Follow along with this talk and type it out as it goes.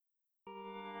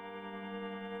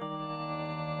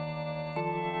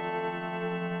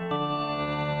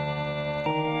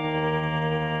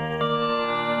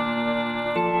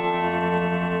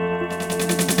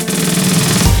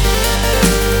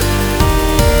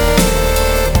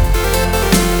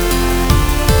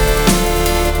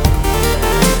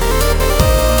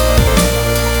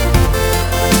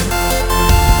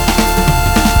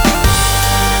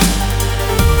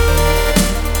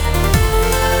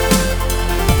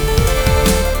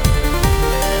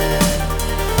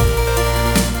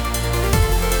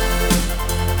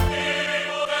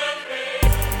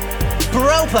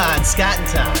Pod, Scott and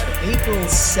Todd, April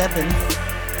 7th,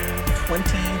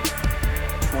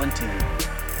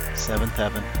 2020. Seventh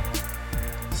Heaven.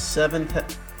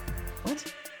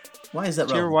 What? Why is that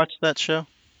Did you ever relevant? watch that show?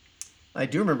 I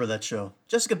do remember that show.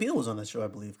 Jessica Biel was on that show, I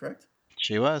believe, correct?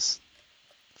 She was.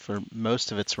 For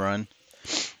most of its run.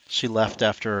 She left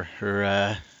after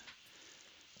her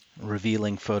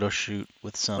revealing photo shoot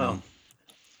with some...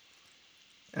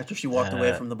 After she walked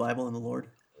away from the Bible and the Lord?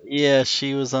 Yeah,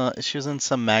 she was in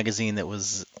some magazine that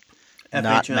was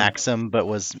not FHM. Maxim, but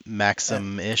was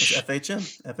Maxim-ish.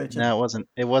 FHM? FHM? No, it wasn't.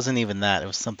 It wasn't even that. It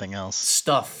was something else.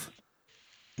 Stuff.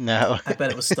 No. I bet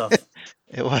it was Stuff.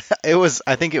 It was.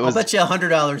 I think it was. I'll bet you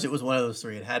 $100 it was one of those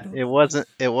three. It had to. It wasn't.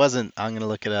 It wasn't. I'm gonna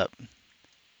look it up.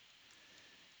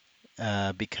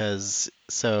 Because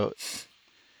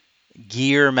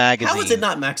Gear magazine. How is it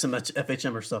not Maxim,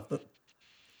 FHM, or Stuff? But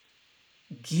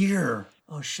Gear.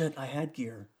 Oh shit! I had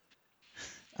Gear.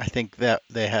 I think that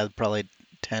they had probably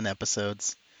 10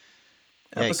 episodes.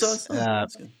 Episodes? Oh,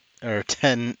 that's good. Or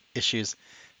 10 issues.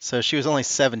 So she was only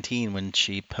 17 when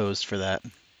she posed for that.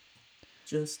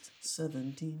 Just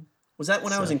 17. Was that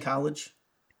when I was in college?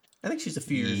 I think she's a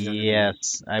few years younger.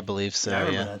 Yes, I believe so. Yeah, I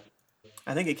remember that.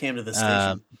 I think it came to this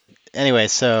station. Anyway,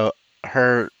 so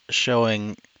her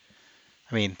showing,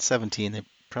 17, they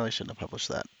probably shouldn't have published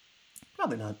that.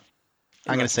 Probably not.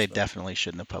 I'm going to say definitely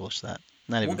shouldn't have published that.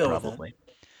 Not even probably.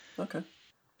 Okay.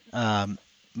 But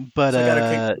so got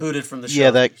her booted from the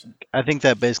show. Yeah, I think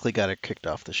that basically got her kicked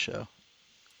off the show.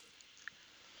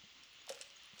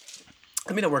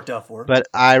 It worked out for her. But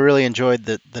I really enjoyed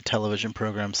the television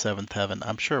program Seventh Heaven.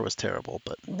 I'm sure it was terrible,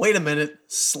 but... Wait a minute.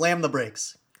 Slam the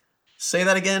brakes. Say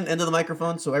that again into the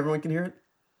microphone so everyone can hear it.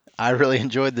 I really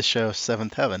enjoyed the show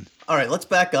Seventh Heaven. All right, let's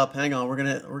back up. Hang on. We're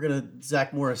gonna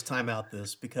Zach Morris time out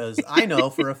this because I know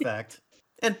for a fact,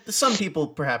 and some people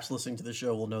perhaps listening to the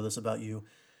show will know this about you,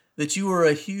 that you were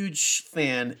a huge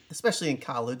fan, especially in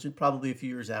college and probably a few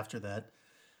years after that,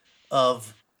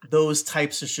 of those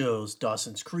types of shows.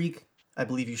 Dawson's Creek. I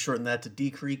believe you shortened that to D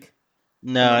Creek.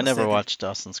 No, I never watched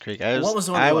Dawson's Creek. What was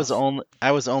the one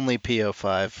I was only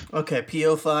PO5. Okay,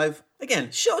 PO5.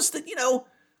 Again, shows that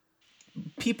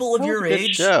people of your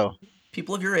age,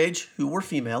 people of your age who were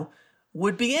female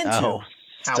would be into. Oh,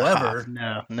 however,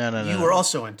 no. You were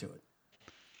also into it.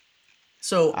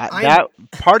 So that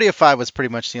Party of Five was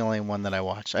pretty much the only one that I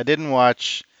watched. I didn't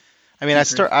watch.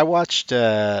 I watched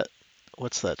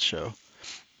what's that show?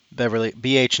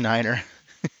 BH9er.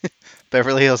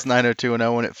 Beverly Hills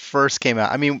 90210 when it first came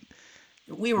out.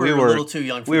 We were a little too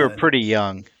young for that. We were pretty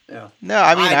young. Yeah. No,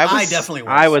 I definitely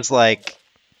was. I was like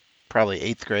probably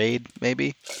 8th grade,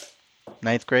 maybe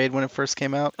 9th grade when it first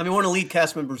came out. One of the lead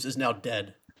cast members is now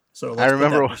dead. So I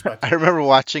remember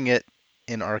watching it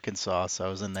in Arkansas, so I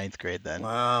was in 9th grade then.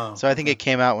 Wow. So I think it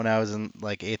came out when I was in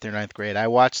like 8th or 9th grade. I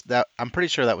watched that. I'm pretty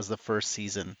sure that was the first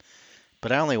season.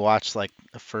 But I only watched like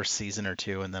the first season or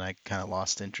two, and then I kind of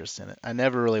lost interest in it. I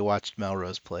never really watched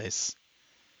Melrose Place.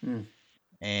 And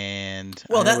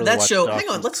that show. Hang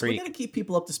on, we got to keep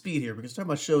people up to speed here because we're talking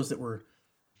about shows that were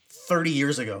 30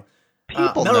 years ago.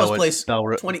 People Melrose know Place,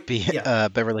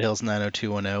 Beverly Hills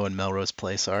 90210 and Melrose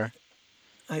Place are.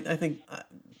 I think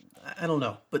I don't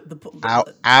know, but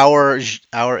our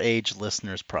age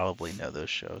listeners probably know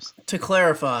those shows. To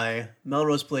clarify,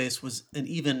 Melrose Place was an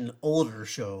even older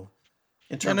show.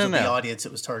 In terms of the audience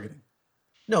it was targeting.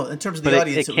 No, in terms of the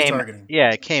audience it was targeting.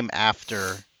 Yeah, it came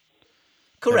after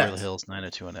Correct. Beverly Hills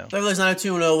 90210. Beverly Hills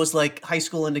 90210 was like high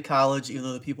school into college, even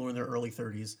though the people were in their early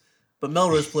 30s. But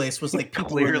Melrose Place was like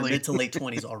people were in their mid to late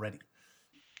 20s already.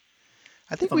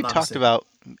 I think we talked about...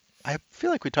 I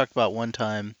feel like we talked about one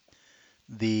time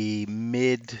the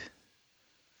mid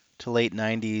to late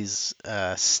 90s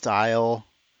style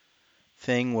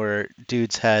thing where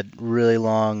dudes had really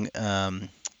long...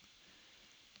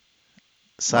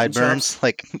 sideburns,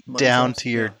 like down to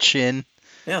your chin,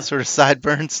 sort of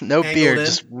sideburns. No angled beard, in.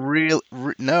 just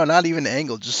no, not even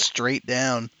angled, just straight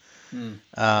down.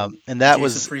 And that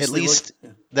was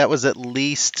at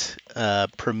least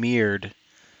premiered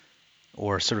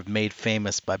or sort of made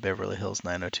famous by Beverly Hills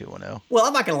 90210. Well,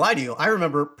 I'm not going to lie to you. I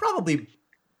remember probably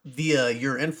via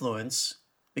your influence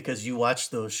because you watched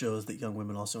those shows that young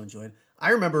women also enjoyed.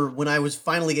 I remember when I was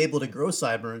finally able to grow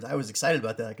sideburns, I was excited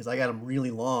about that because I got them really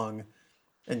long.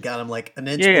 And got him like an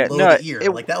inch below the ear.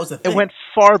 That was the thing. It went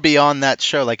far beyond that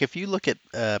show. Like if you look at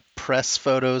press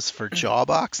photos for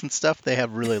Jawbox and stuff, they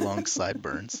have really long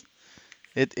sideburns.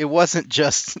 It wasn't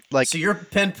just like... So you're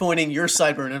pinpointing your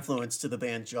sideburn influence to the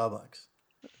band Jawbox.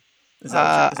 Is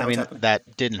that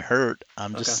that didn't hurt.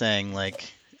 I'm just saying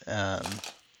like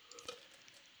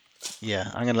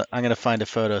Yeah, I'm gonna find a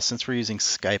photo. Since we're using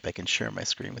Skype, I can share my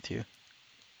screen with you.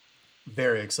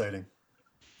 Very exciting.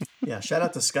 Yeah, shout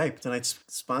out to Skype, tonight's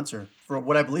sponsor for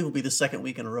what I believe will be the second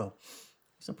week in a row.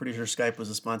 So I'm pretty sure Skype was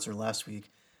a sponsor last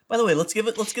week. By the way, let's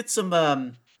get some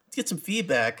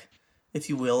feedback, if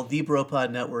you will.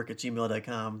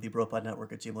 TheBropodNetwork@gmail.com.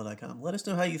 TheBropodNetwork@gmail.com. Let us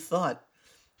know how you thought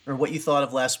or what you thought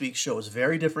of last week's show. It was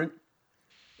very different.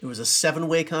 It was a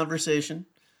seven-way conversation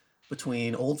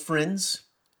between old friends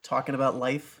talking about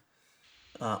life.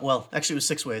 Well, actually, it was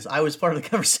six ways. I was part of the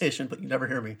conversation, but you never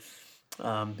hear me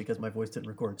because my voice didn't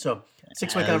record. So,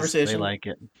 six-way As they conversation like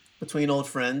it. between old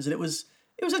friends, and it was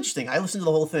interesting. I listened to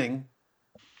the whole thing.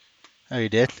 Oh, you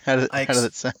did? I How did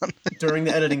it sound? during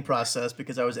the editing process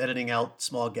because I was editing out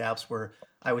small gaps where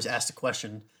I was asked a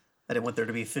question. I didn't want there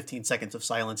to be 15 seconds of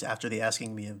silence after the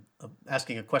asking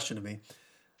a question to me.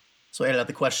 So I edited out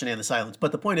the question and the silence.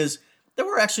 But the point is, there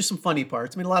were actually some funny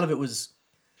parts. I mean, a lot of it was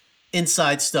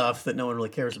inside stuff that no one really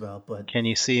cares about. But Can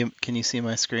you see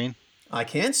my screen? I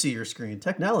can see your screen.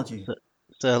 Technology. So,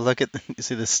 so look at you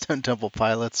see the Stone Temple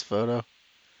Pilots photo?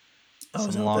 Oh, is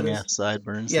that Some what that long is? ass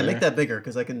sideburns Yeah, make there. that bigger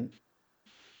because I don't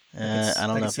I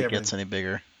know can if see it everything. gets any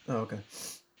bigger. Oh, okay.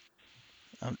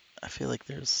 I feel like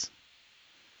there's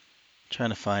trying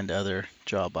to find other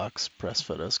Jawbox press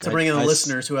photos. To I, bring in the I s-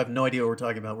 listeners who have no idea what we're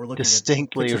talking about, we're looking at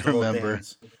distinctly pictures of old remember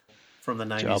bands from the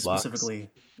 90s, Jawbox. specifically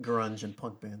grunge and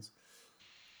punk bands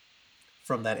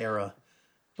from that era.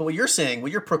 But what you're saying,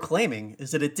 what you're proclaiming,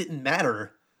 is that it didn't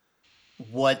matter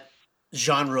what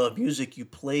genre of music you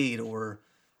played or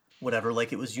whatever,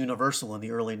 like it was universal in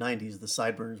the early 90s. The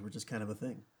sideburns were just kind of a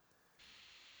thing.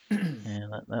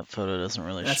 Yeah, that photo doesn't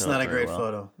really That's show it not a very great well.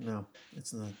 photo. No,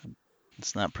 it's not.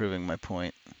 It's not proving my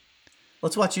point.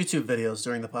 Let's watch YouTube videos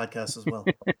during the podcast as well.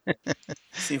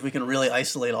 See if we can really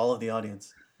isolate all of the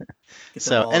audience. Get them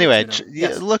So all to anyway, tune out.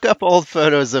 Yes, look up old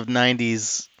photos of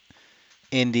 90s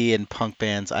indie and punk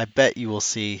bands. I bet you will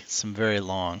see some very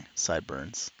long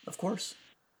sideburns. of course.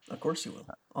 Of course you will.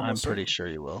 I'm Almost pretty certainly. sure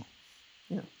you will.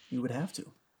 Yeah, you would have to.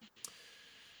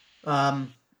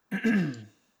 Um,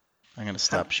 I'm going to how,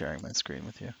 stop sharing my screen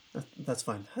with you. that's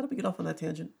fine. How did we get off on that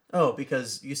tangent? Oh,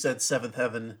 because you said Seventh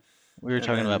Heaven, We were and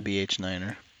talking about then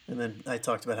BH9er. I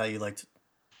talked about how you liked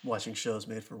watching shows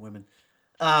made for women.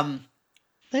 Um,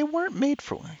 They weren't made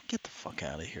for. Get the fuck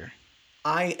out of here.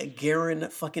 I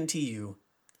guarantee you,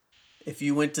 if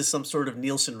you went to some sort of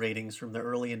Nielsen ratings from the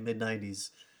early and mid '90s,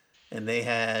 and they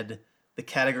had the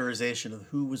categorization of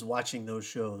who was watching those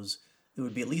shows, it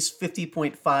would be at least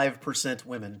 50.5%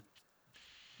 women,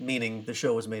 meaning the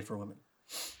show was made for women,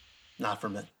 not for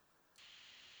men.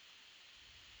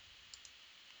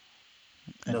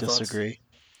 I No thoughts? disagree.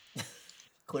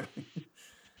 Clearly.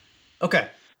 Okay,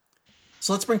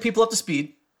 so let's bring people up to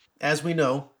speed. As we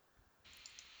know,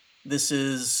 this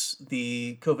is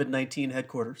the COVID-19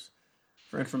 headquarters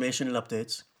for information and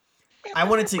updates. I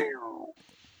wanted to,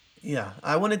 yeah,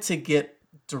 I wanted to get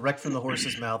direct from the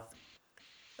horse's mouth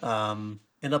an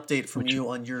update from Which you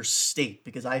on your state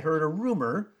because I heard a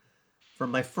rumor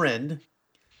from my friend.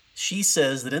 She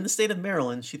says that in the state of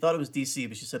Maryland, she thought it was DC,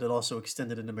 but she said it also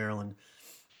extended into Maryland.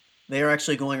 They are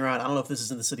actually going around. I don't know if this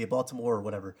is in the city of Baltimore or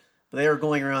whatever, but they are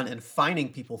going around and fining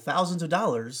people thousands of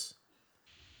dollars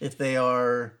if they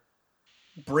are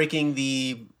breaking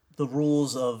the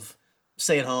rules of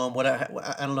stay at home. What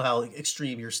I don't know how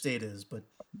extreme your state is, but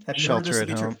have you heard this shelter to at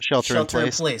be true? home, shelter in Shelter in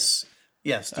place. place.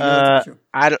 Yes. Do you know that to be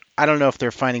true? I don't know if they're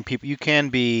finding people. You can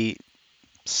be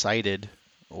cited,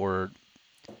 or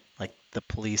like the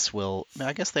police will.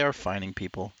 I guess they are finding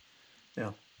people.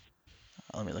 Yeah.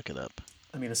 Let me look it up.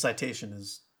 I mean, a citation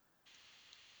is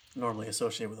normally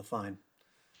associated with a fine,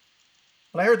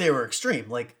 but I heard they were extreme,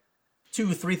 like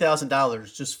 $2,000 to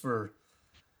 $3,000 just for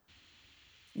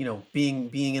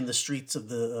being in the streets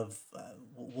of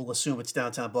we'll assume it's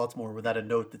downtown Baltimore without a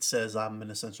note that says I'm an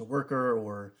essential worker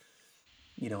or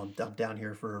I'm down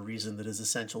here for a reason that is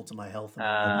essential to my health and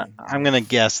my well-being. I'm gonna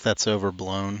guess that's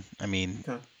overblown. I mean,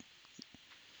 Okay.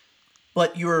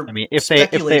 But I you're mean, if they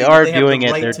speculating that are they have the doing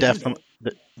it, right they're to do that. definitely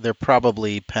they're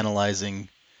probably penalizing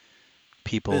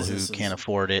people who can't Businesses,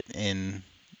 afford it in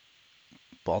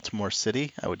Baltimore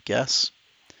City, I would guess,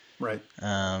 right?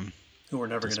 um, Who are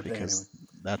never going just to pay anyway. because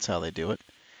that's how they do it.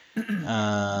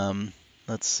 Um,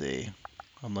 let's see.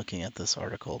 I'm looking at this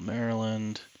article.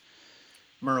 Merlin.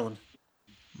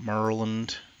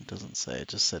 Maryland. It doesn't say. It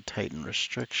just said tighten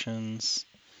restrictions.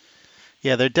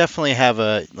 Yeah, they definitely have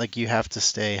a like you have to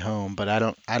stay home, but I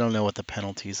don't know what the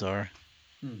penalties are.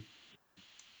 Hmm.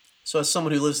 So, as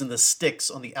someone who lives in the sticks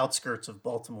on the outskirts of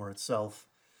Baltimore itself,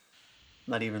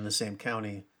 not even in the same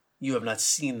county, you have not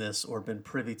seen this or been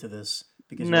privy to this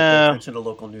because you don't pay No, attention to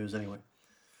local news anyway.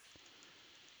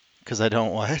 because I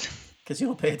don't what? Because you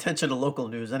don't pay attention to local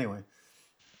news anyway.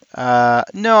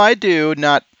 No, I do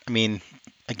not. I mean,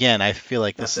 again, I feel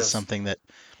like Not this is this. something that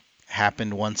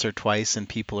happened once or twice, and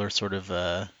people are sort of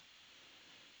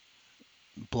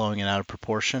blowing it out of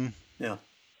proportion. Yeah.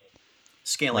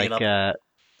 Scaling it Like, up. uh,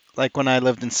 like when I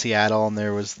lived in Seattle and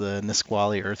there was the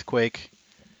Nisqually earthquake.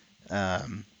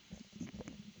 Um,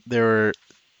 there were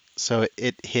so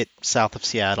it hit south of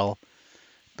Seattle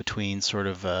between sort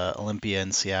of Olympia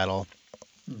and Seattle.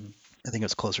 Mm-hmm. I think it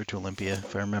was closer to Olympia,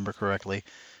 if I remember correctly.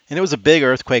 And it was a big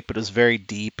earthquake, but it was very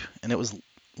deep and it was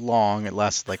long. It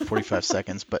lasted like 45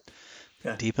 seconds, but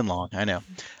Okay. deep and long. I know.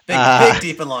 Big, big, Uh,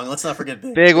 deep and long. Let's not forget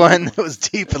big. big Big, deep one and that long. was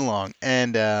deep and long.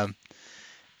 And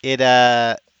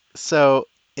it so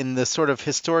in the sort of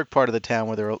historic part of the town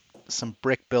where there were some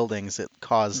brick buildings, it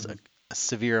caused Mm-hmm. a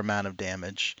severe amount of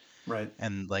damage, Right.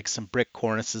 and like some brick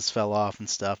cornices fell off and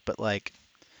stuff. But like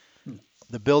Hmm.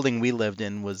 the building we lived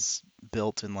in was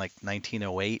built in like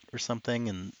 1908 or something,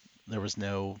 and there was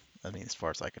no, I mean, as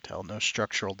far as I could tell, no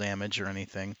structural damage or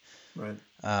anything. Right.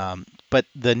 But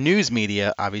the news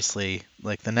media, obviously,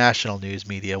 like the national news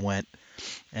media, went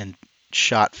and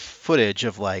shot footage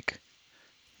of like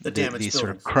The damaged these sort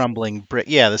of buildings. crumbling brick,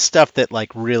 yeah, the stuff that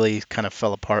like really kind of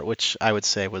fell apart, which I would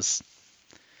say was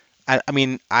I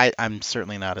mean, I'm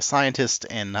certainly not a scientist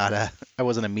and not a I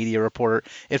wasn't a media reporter.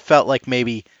 It felt like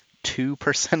maybe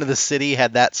 2% of the city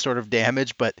had that sort of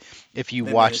damage, but if you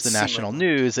They made watch it the seem like national more.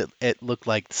 news, it looked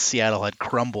like Seattle had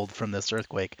crumbled from this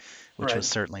earthquake, which was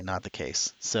Right. certainly not the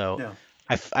case. So Yeah.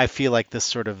 I feel like this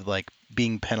sort of like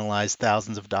being penalized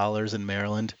thousands of dollars in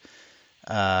Maryland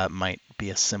might be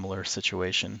a similar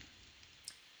situation.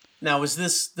 Now,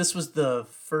 this was the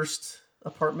first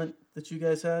apartment that you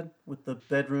guys had with the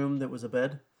bedroom that was a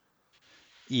bed?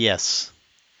 Yes.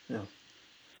 Yeah.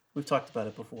 We've talked about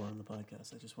it before on the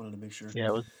podcast. I just wanted to make sure Yeah,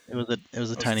 it was a I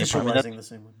was tiny apartment. That's visualizing the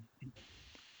same one.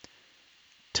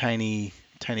 tiny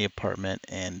apartment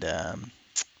and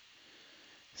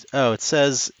oh, it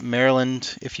says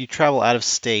Maryland, if you travel out of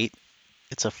state,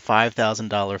 it's a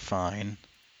 $5,000 fine,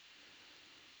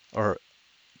 or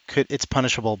it's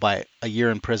punishable by a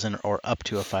year in prison or up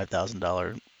to a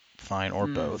 $5,000 fine or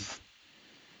Hmm. both. Okay.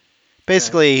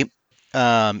 Basically,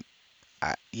 yeah,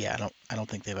 I don't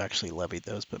think they've actually levied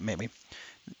those, but maybe.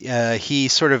 He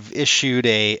sort of issued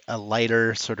a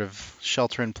lighter sort of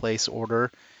shelter in place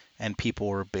order, and people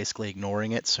were basically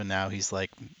ignoring it. So now he's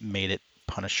like made it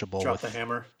punishable Drop with the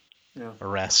hammer. Yeah.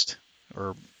 arrest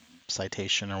or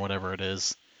citation or whatever it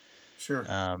is, Sure.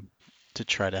 um, to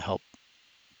try to help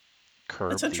That's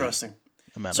curb the interesting.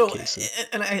 amount of So, cases.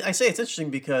 and I say it's interesting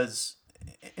because,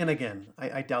 and again,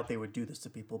 I doubt they would do this to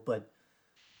people, but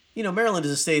Maryland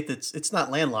is a state that's it's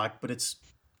not landlocked, but it's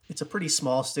a pretty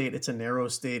small state. It's a narrow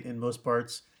state in most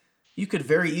parts. You could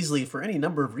very easily, for any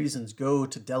number of reasons, go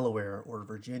to Delaware or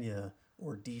Virginia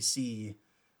or D.C.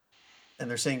 and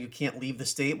they're saying you can't leave the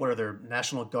state. What are there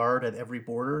National Guard at every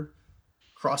border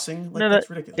crossing? Like No, that that's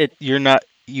ridiculous.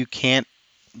 you can't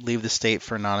leave the state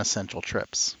for non-essential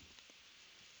trips.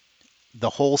 The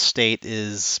whole state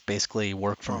is basically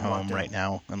work from On home right lockdown.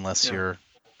 now, unless Yeah. you're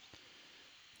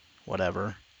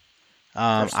whatever.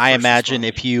 First I first imagine responder.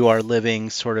 if you are living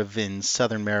sort of in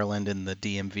southern Maryland in the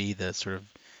DMV, the sort of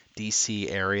DC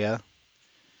area,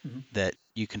 Hmm. that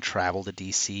you can travel to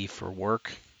DC for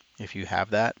work if you have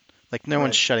that. Like no one's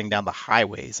Right. shutting down the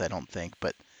highways, I don't think,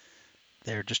 but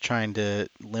they're just trying to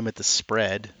limit the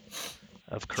spread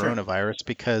of Sure. coronavirus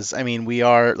because I mean we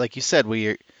are like you said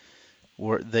we're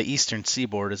the eastern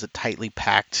seaboard is a tightly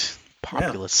packed Yeah.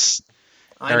 populous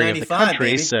I area of the 95, country,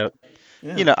 baby. so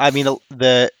Yeah. I mean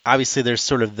the obviously there's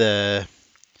sort of the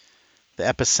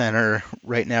epicenter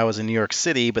right now is in New York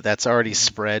City, but that's already Hmm.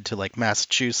 spread to like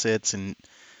Massachusetts and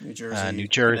New New Jersey,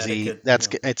 Jersey. Connecticut. That's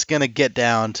Yeah. it's gonna get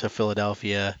down to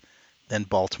Philadelphia, then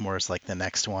Baltimore is like the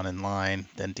next one in line,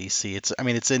 then DC. It's I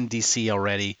mean it's in DC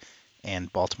already,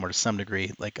 and Baltimore to some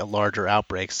degree, like a larger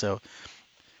outbreak. So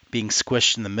being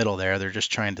squished in the middle there, they're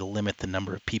just trying to limit the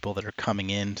number of people that are coming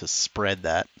in to spread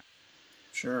that.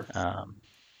 Sure. Um,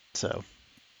 so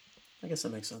I guess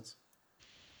that makes sense.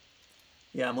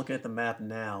 Yeah, I'm looking at the map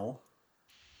now.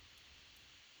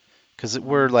 because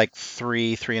we're Mm, like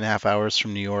 3.5 hours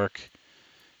from New York,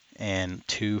 and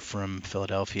 2 from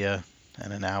Philadelphia,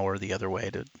 and an hour the other way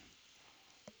to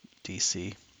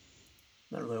DC.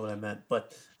 not really what I meant,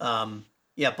 but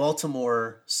yeah,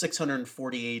 Baltimore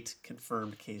 648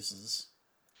 confirmed cases.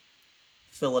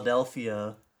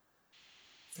 Philadelphia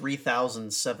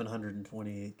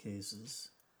 3,728 cases.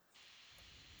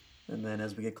 And then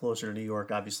as we get closer to New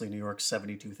York, obviously New York's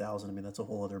 72,000. I mean, that's a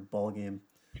whole other ball game.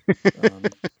 Um,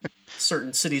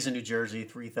 Certain cities in New Jersey,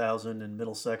 3,000 in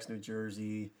Middlesex, New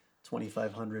Jersey,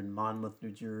 2,500 in Monmouth,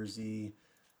 New Jersey,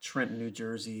 Trenton, New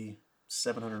Jersey,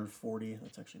 740.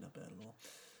 That's actually not bad at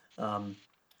all.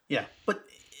 Yeah, but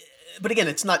again,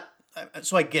 it's not.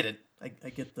 So I get it. I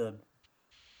get the.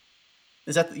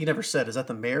 Is that you never said? Is that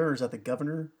the mayor or is that the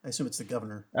governor? I assume it's the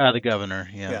governor. The governor,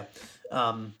 yeah. Yeah.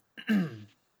 Um,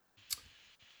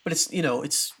 but it's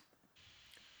it's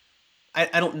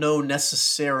I don't know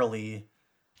necessarily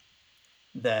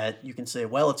that you can say,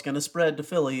 well, it's going to spread to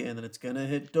Philly and then it's going to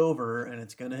hit Dover and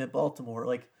it's going to hit Baltimore.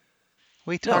 Like,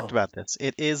 We talked no, about this.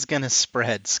 It is going to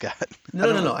spread, Scott. I no,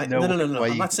 no, no, don't no, no, know no, no, no. why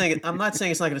I'm you. not saying it. I'm not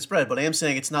saying it's not going to spread, but I am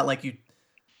saying it's not like you,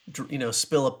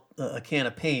 spill a can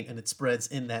of paint and it spreads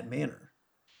in that manner.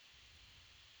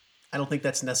 I don't think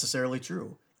that's necessarily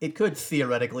true. It could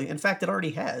theoretically. In fact, it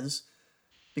already has,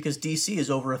 because DC is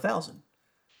over 1,000.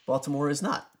 Baltimore is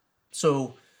not.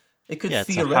 So it could Yeah, it's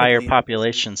a higher theoretically.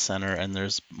 population center, and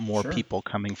there's more Sure, people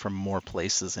coming from more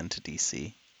places into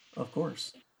DC. of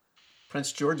course.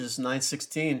 Prince George's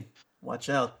 916. Watch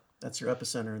out. That's your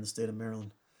epicenter in the state of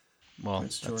Maryland. Well,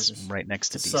 Prince that's George's. right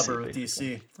next It's a to DC, suburb of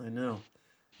basically. DC. I know.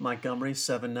 Montgomery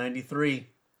 793.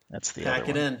 That's the other Pack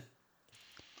it one. in.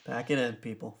 Pack it in,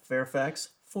 people. Fairfax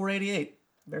 488.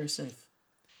 Very safe.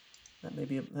 That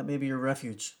may be your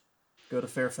refuge. Go to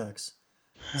Fairfax.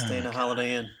 Stay in Oh, a God.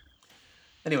 Holiday Inn.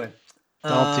 Anyway,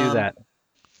 Don't do um, that.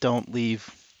 Don't leave.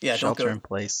 yeah, don't Shelter go. in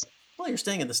place. Well, you're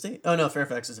staying in the state. Oh no,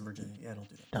 Fairfax is in Virginia. Yeah, don't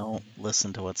do Don't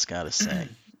listen to what Scott is saying.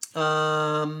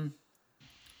 that.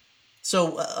 So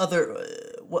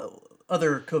what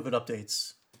other COVID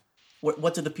updates?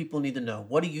 What do the people need to know?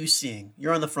 What are you seeing?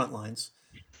 You're on the front lines.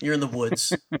 You're in the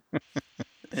woods in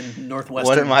What am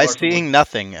northwestern I Baltimore. seeing?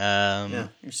 Nothing. Yeah,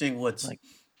 you're seeing woods. Like,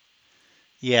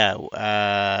 yeah,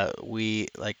 I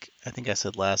think I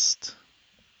said last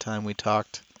time we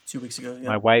talked, 2 weeks ago.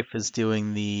 my Yep. wife is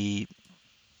doing the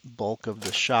bulk of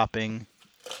the shopping.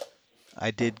 I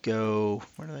did go,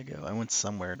 where did I go? I went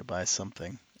somewhere to buy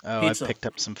something. Oh, I Pizza. picked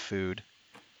up some food.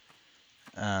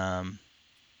 Um,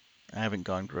 I haven't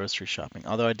gone grocery shopping,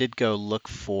 although I did go look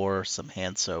for some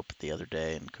hand soap the other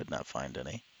day and could not find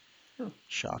any. Oh,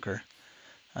 Shocker.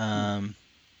 hmm. Um,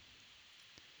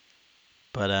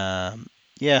 but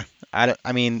yeah,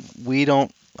 I mean, we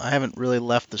don't. I haven't really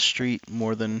left the street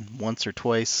more than once or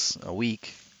twice a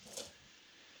week,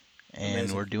 and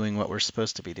Amazing. we're doing what we're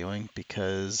supposed to be doing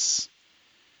because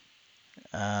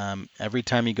every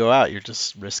time you go out, you're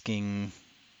just risking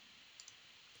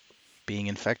being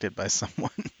infected by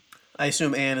someone. I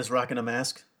assume Anne is rocking a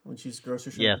mask when she's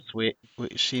grocery Yes, shopping.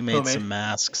 she made Homemade. some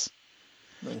masks.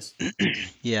 Nice.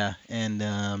 Yeah,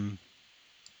 and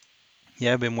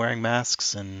yeah, I've been wearing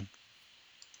masks, and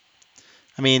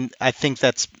I mean, I think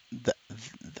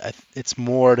it's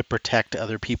more to protect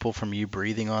other people from you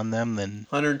breathing on them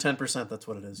 110%. That's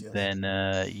what it is. Yes.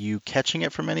 than you catching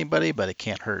it from anybody, but it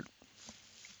can't hurt.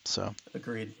 So,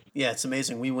 Agreed. Yeah, it's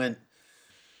amazing. We went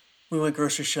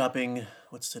grocery shopping.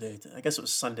 What's today? I guess it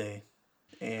was Sunday,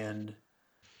 and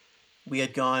we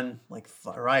had gone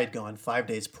or I had gone 5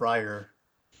 days prior,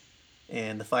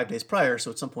 and the 5 days prior, so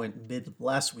at some point mid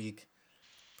last week,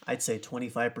 I'd say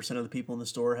 25% of the people in the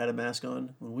store had a mask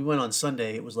on. When we went on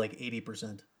Sunday, it was like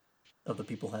 80% of the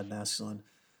people had masks on,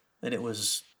 and it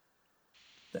was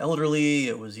the elderly,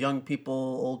 it was young people,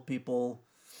 old people.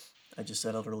 I just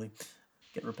said elderly,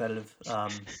 getting repetitive.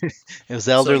 it was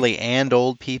So elderly and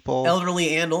old people,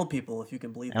 elderly and old people, if you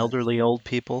can believe that. elderly old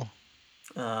people.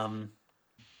 Um,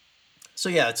 so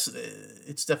yeah,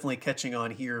 it's definitely catching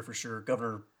on here for sure.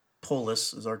 Governor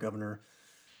Polis is our governor.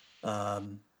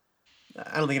 Um,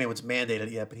 I don't think anyone's mandated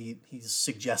it yet, but he's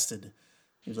suggested.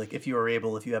 He was like, if you are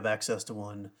able, if you have access to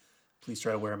one, please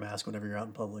try to wear a mask whenever you're out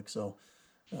in public. So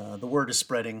the word is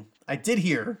spreading. I did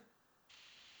hear,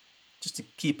 just to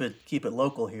keep it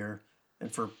local here,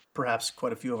 and for perhaps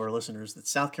quite a few of our listeners, that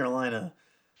South Carolina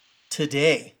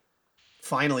today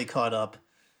finally caught up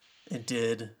and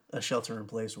did a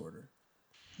shelter-in-place order.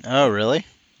 Oh, It, really?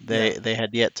 yeah, They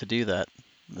had yet to do that.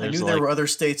 I There's knew there like were other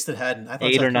states that hadn't. I thought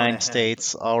 8 South or Carolina 9 had, but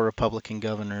states, all Republican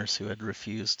governors who had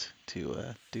refused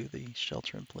to do the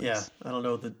shelter in yeah, place. I don't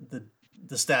know the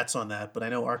stats on that, but I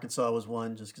know Arkansas was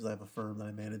one just because I have a firm that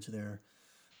I manage there.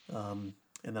 And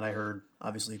then I heard,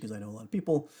 obviously, because I know a lot of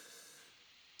people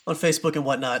on Facebook and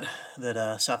whatnot,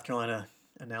 that South Carolina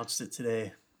announced it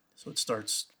today. So it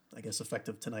starts, I guess,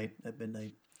 effective tonight at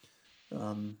midnight.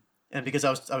 And because I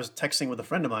was texting with a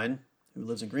friend of mine who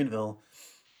lives in Greenville,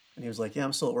 and he was like, "Yeah,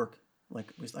 I'm still at work.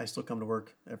 Like, I still come to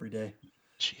work every day."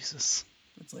 Jesus.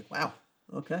 It's like, wow,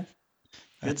 okay.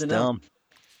 Good That's to know. dumb.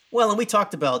 Well, and we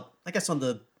talked about, I guess, on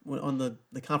the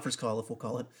conference call, if we'll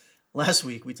call it, last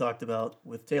week we talked about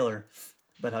with Taylor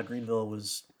about how Greenville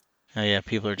was, Oh yeah,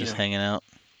 people are you just know, hanging out.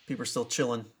 people are still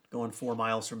chilling, going 4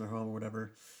 miles from their home or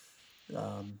whatever.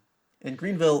 Um, and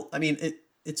Greenville, I mean,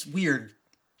 it's weird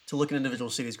to look at individual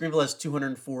cities. Greenville has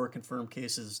 204 confirmed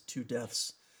cases, 2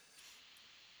 deaths.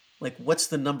 Like, what's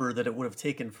the number that it would have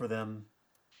taken for them?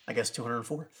 I guess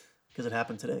 204 because it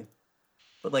happened today.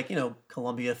 But like,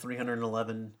 Columbia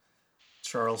 311, Where are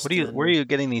Charleston you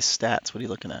getting these stats? What are you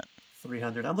looking at?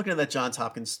 300. I'm looking at that Johns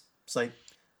Hopkins site,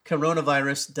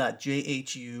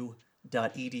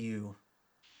 coronavirus.jhu.edu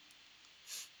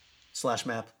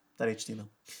 /map.html.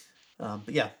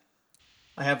 But yeah,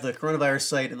 I have the coronavirus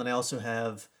site, and then I also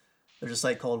have, there's a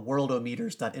site called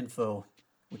worldometers.info,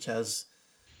 which has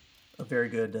a very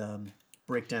good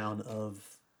breakdown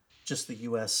of just the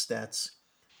U.S. stats,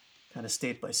 kind of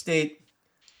state by state.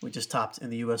 We just topped in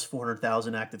the U.S.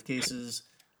 400,000 active cases.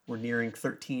 We're nearing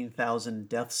 13,000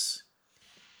 deaths.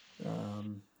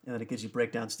 And then it gives you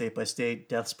breakdown state by state,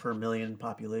 deaths per million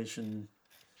population,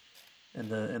 and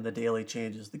the daily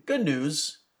changes. The good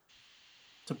news,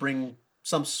 to bring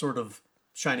some sort of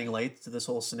shining light to this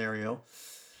whole scenario,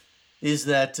 is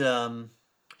that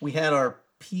we had our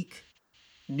peak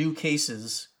new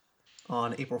cases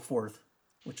on April 4th,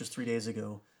 which was 3 days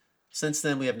ago. Since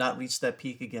then, we have not reached that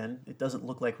peak again. It doesn't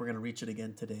look like we're going to reach it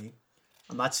again today.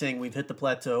 I'm not saying we've hit the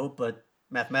plateau, but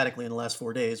mathematically, in the last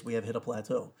 4 days, we have hit a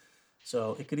plateau.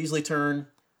 So it could easily turn.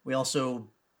 We also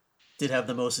did have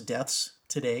the most deaths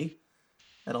today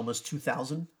at almost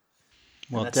 2,000. And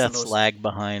Well, that's the deaths most. lag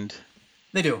behind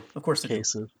They do. Of course they do.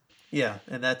 cases. Yeah.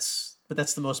 But that's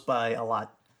the most by a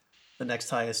lot. The next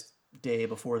highest day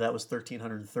before that was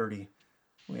 1,330.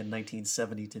 We had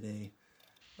 1970 today.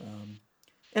 Um,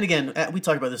 and again, we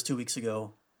talked about this 2 weeks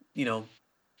ago. You know,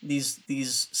 these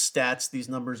stats, these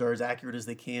numbers are as accurate as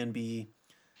they can be.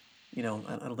 I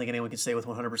don't think anyone can say with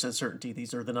 100% certainty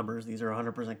these are the numbers. These are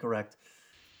 100% correct.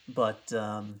 But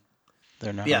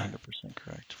They're not yeah, 100%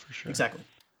 correct for sure. exactly.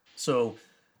 So,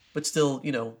 but still,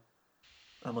 I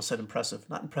almost said impressive.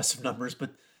 Not impressive numbers,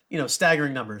 but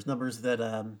staggering numbers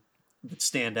that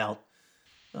stand out.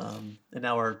 And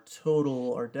now our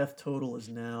death total is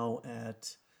now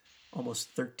at almost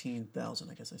 13,000.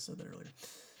 I guess I said that earlier.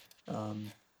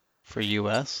 For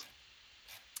U.S.?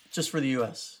 Just for the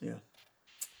U.S., yeah.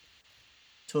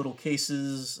 Total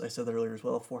cases, I said that earlier as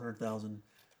well, 400,000.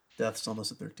 Deaths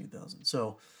almost at 13,000.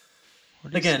 So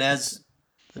again, the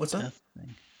what's that? death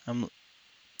thing? I'm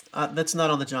That's not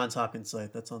on the Johns Hopkins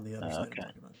site. That's on the other site I'm okay.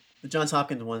 talking about. The Johns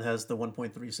Hopkins one has the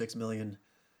 1.36 million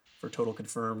for total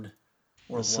confirmed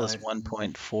This says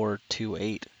worldwide.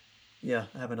 1.428. Yeah,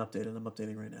 I haven't updated. I'm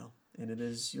updating right now. And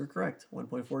you're correct,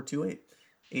 1.428.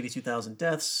 82,000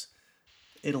 deaths.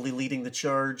 Italy leading the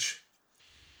charge.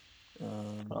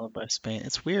 Followed by Spain.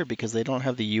 It's weird because they don't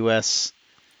have the U.S.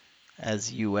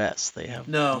 as U.S. They have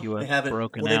No, they U.S. have it.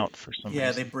 broken Well, they out for some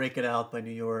yeah, they reason. break it out by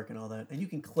New York and all that. And you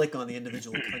can click on the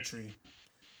individual country.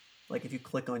 Like if you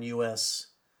click on US,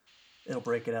 it'll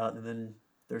break it out, and then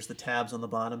there's the tabs on the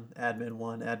bottom: admin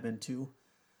 1, admin 2.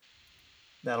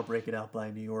 That'll break it out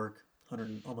by New York,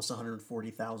 almost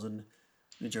 140,000.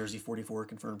 New Jersey, 44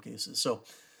 confirmed cases. So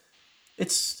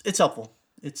it's helpful.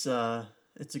 It's a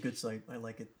good site. I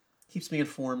like it. Keeps me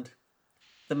informed.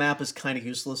 The map is kind of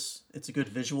useless. It's a good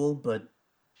visual, but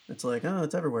it's like, oh,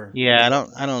 it's everywhere. Yeah, I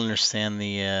don't understand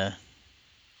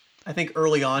I think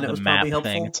early on it the was probably map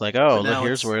thing. helpful, It's like, but oh, look, now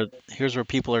here's it's where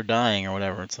people are dying or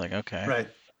whatever. It's like, okay. right.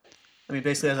 I mean,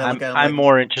 basically, as I look I'm at it, I'm I'm like,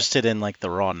 more interested in like the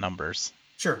raw numbers.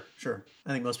 sure, sure.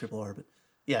 I think most people are, but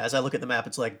yeah, as I look at the map,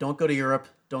 it's like, don't go to Europe,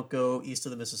 don't go east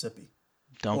of the Mississippi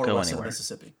Don't or go west of the anywhere.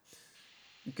 Mississippi.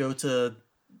 Go to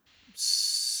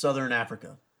southern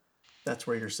Africa. That's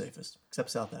where you're safest, except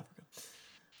South Africa.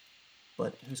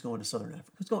 But who's going to southern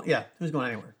Africa? Who's going? Yeah, who's going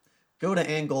anywhere? Go to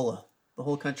Angola. The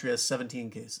whole country has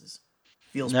 17 cases.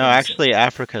 Feels No, pretty safe. actually,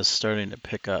 Africa's starting to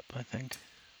pick up, I think.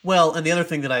 Well, and the other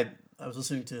thing that I was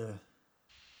listening to,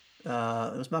 it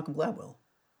was Malcolm Gladwell.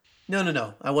 No, no,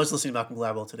 no. I was listening to Malcolm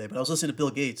Gladwell today, but I was listening to Bill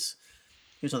Gates.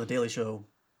 He was on the Daily Show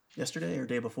yesterday or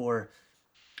day before,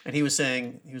 and he was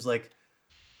saying, he was like,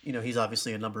 he's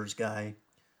obviously a numbers guy,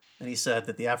 and he said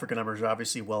that the Africa numbers are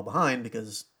obviously well behind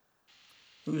because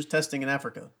who's testing in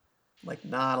Africa? Like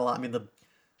not a lot. I mean,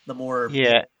 the more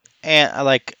Yeah, and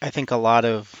I think a lot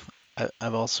of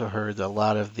I've also heard a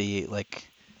lot of the like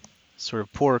sort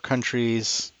of poorer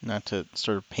countries, not to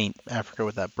sort of paint Africa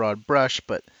with that broad brush,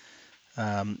 but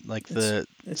like it's the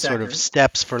it's sort of accurate.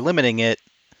 steps for limiting it,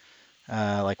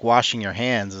 like washing your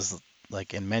hands is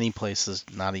like in many places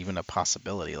not even a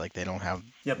possibility. Like they don't have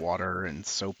Yep. water and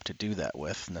soap to do that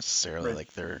with necessarily. Right.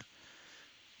 Like they're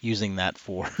using that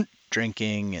for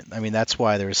drinking. And I mean, that's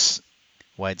why there's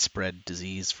widespread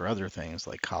disease for other things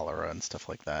like cholera and stuff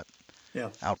like that, Yeah. Yeah,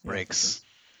 for sure. outbreaks.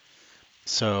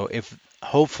 So if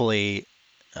hopefully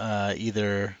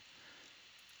either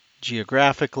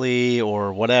geographically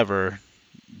or whatever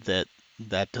that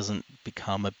that doesn't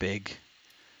become a big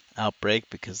outbreak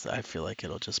because I feel like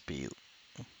it'll just be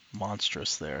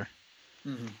monstrous there.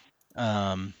 Hmm.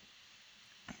 Um,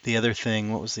 the other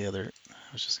thing, what was the other?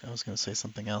 I was going to say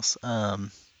something else.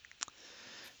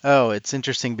 Oh, it's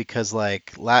interesting because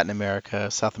like Latin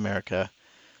America, South America,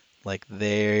 like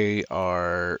they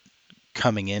are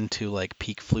coming into like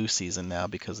peak flu season now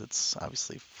because it's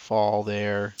obviously fall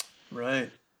there. Right.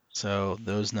 So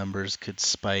those numbers could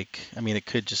spike. I mean, it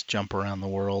could just jump around the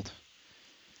world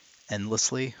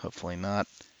endlessly. Hopefully not,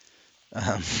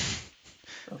 um,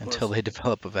 Of until course. they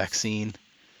develop a vaccine.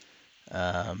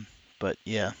 Um, but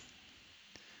yeah,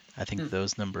 I think Hmm.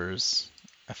 those numbers.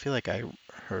 I feel like I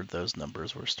heard those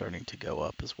numbers were starting to go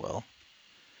up as well.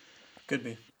 Could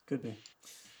be. Could be.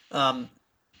 Um,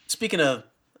 Speaking of,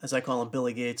 as I call him,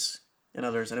 Billy Gates and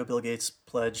others, I know Bill Gates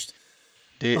pledged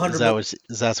Is 100 that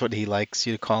mil. that's what he likes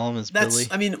you to call him, is That's, Billy?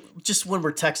 I mean, just when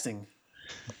we're texting,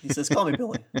 he says, "Call me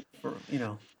Billy," for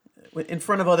in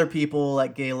front of other people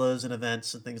at galas and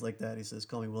events and things like that. He says,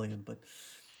 "Call me William," but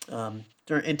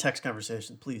during in text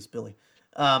conversation, please, Billy.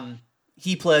 Um,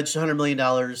 he pledged $100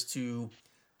 million to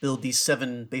build these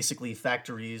 7 basically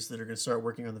factories that are going to start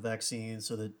working on the vaccine,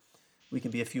 so that we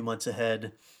can be a few months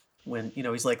ahead. When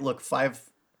he's like, "Look,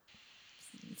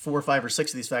 4, 5, or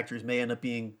 6 of these factories may end up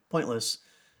being pointless."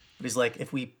 But he's like,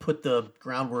 if we put the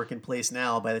groundwork in place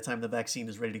now, by the time the vaccine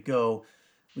is ready to go,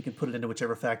 we can put it into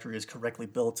whichever factory is correctly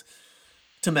built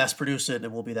to mass produce it,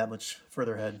 and we'll be that much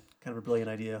further ahead. Kind of a brilliant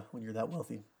idea when you're that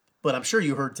wealthy. But I'm sure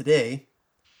you heard today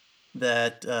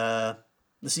that the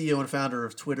CEO and founder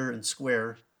of Twitter and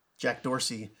Square, Jack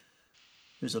Dorsey,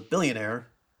 who's a billionaire,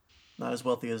 not as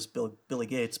wealthy as Billy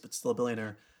Gates, but still a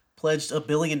billionaire, pledged $1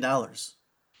 billion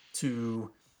to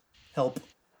help.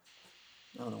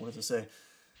 I don't know, what does it say?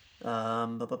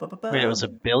 Wait, it was a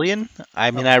billion? I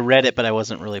mean, Oh, I read it, but I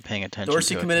wasn't really paying attention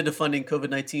Dorsey to it. committed to funding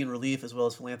COVID-19 relief as well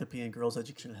as philanthropy and girls'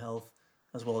 education and health,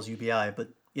 as well as UBI. But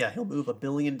yeah, he'll move $1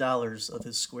 billion of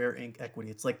his Square Inc. equity.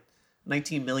 It's like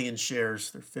 19 million shares.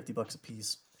 They're $50 a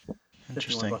piece, 51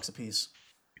 Interesting, bucks a piece.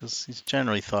 because he's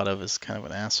generally thought of as kind of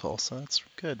an asshole, so that's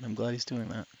good. I'm glad he's doing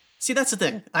that. See, that's the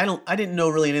thing. I didn't know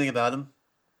really anything about him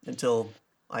until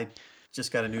I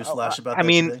just got a news Oh, flash about I that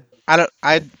mean, today. I don't,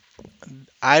 I,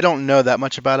 I don't know that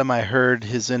much about him. I heard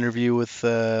his interview with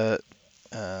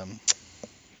um,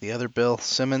 the other Bill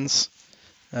Simmons,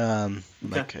 Okay,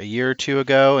 like a year or two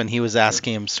ago, and he was sure.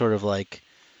 asking him sort of like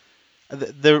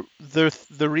the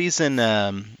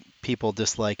reason people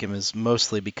dislike him is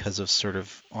mostly because of sort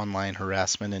of online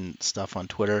harassment and stuff on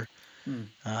Twitter. Hmm.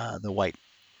 The white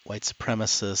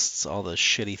supremacists, all the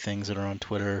shitty things that are on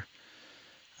Twitter.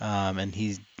 And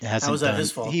he How is hasn't that his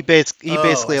done. fault? He Oh, I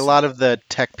basically, a see. lot of the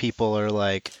tech people are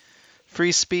like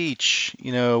free speech.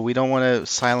 We don't want to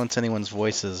silence anyone's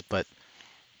voices, but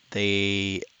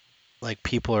they like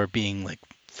people are being like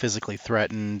physically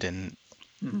threatened and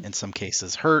Hmm. in some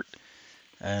cases hurt,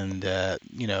 and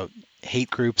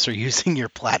hate groups are using your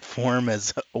platform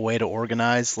as a way to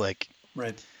organize. Like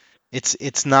Right.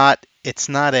 it's not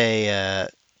a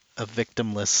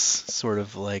victimless sort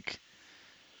of like.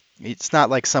 It's not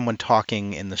like someone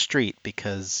talking in the street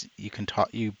because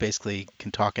you basically can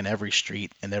talk in every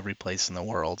street in every place in the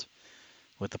world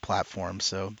with the platform.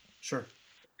 So Sure.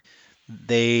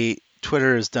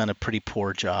 Twitter has done a pretty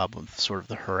poor job of sort of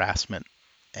the harassment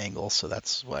angle, so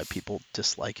that's why people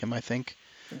dislike him, I think.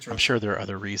 I'm Interesting. sure there are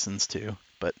other reasons too,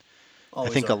 but I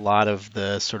Always think a are. lot of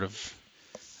the sort of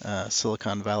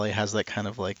Silicon Valley has that kind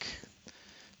of like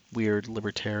weird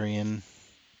libertarian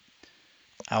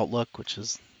outlook, which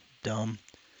is dumb.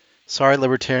 Sorry,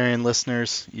 libertarian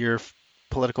listeners, your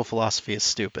political philosophy is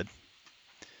stupid.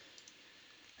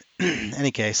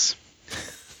 Any case,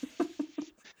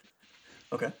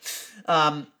 Okay.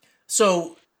 Um,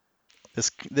 so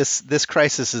this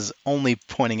crisis is only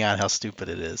pointing out how stupid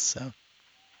it is. So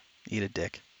eat a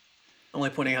dick. only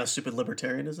pointing out how stupid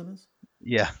libertarianism is.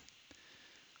 Yeah.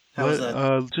 How is What?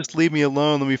 that? Just leave me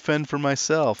alone. Let me fend for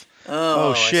myself. Oh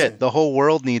Oh, I see. shit! The whole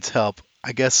world needs help.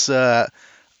 I guess. I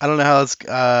don't know how it's.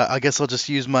 I guess I'll just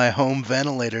use my home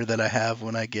ventilator that I have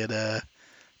when I get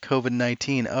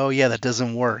COVID-19. Oh yeah, that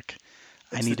doesn't work.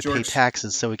 I It's the need to pay George.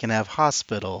 taxes so we can have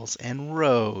hospitals and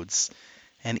roads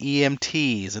and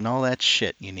EMTs and all that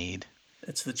shit you need.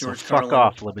 It's the So George fuck Carlin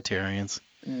off, libertarians.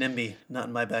 NIMBY, not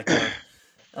in my backyard.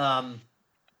 Um,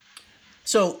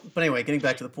 but anyway, getting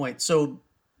back to the point. So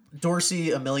Dorsey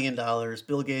 $1 million,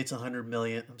 Bill Gates 100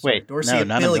 million. I'm sorry, Wait, Dorsey no, a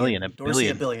not a million, billion. a Dorsey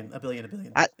a billion. billion, a billion, a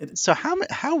billion. So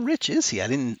how rich is he? I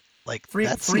didn't like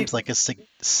that. Three. Seems like a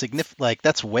significant. Like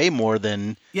that's way more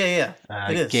than Yeah, yeah,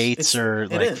 it is. Gates or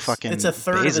It like is. It's a fucking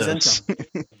third of his Bezos.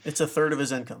 income. It's a third of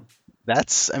his income.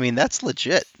 I mean, that's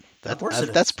legit. Of course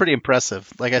it That's is. pretty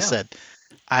impressive. Like I Yeah. said,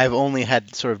 I've only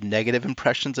had sort of negative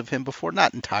impressions of him before,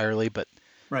 not entirely, but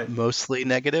Right. mostly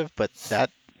negative. But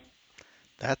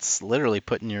that's literally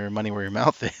putting your money where your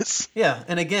mouth is. Yeah,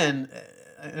 and again,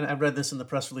 and I read this in the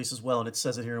press release as well, and it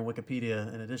says it here in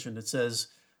Wikipedia. In addition, it says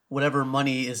whatever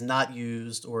money is not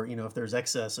used, or if there's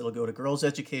excess, it'll go to girls'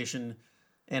 education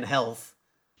and health,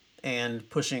 and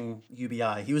pushing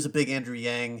UBI. He was a big Andrew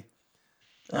Yang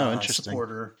Oh, interesting.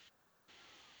 supporter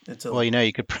Well, until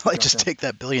you could he probably dropped just out. take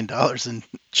that $1 billion and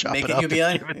chop Make it it up and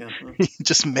UBI? give it, Yeah. Well,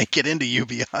 just make it into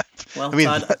UBI. well, I mean,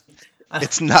 Todd,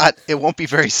 it's not, it won't be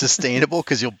very sustainable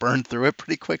because you'll burn through it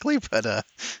pretty quickly, but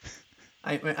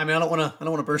I mean, I don't want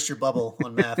to burst your bubble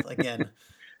on math again.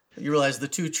 You realize the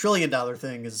 $2 trillion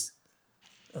thing is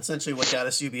essentially what got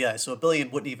us UBI. So a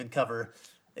billion wouldn't even cover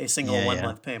a single yeah, one yeah,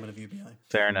 month payment of UBI.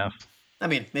 fair enough. I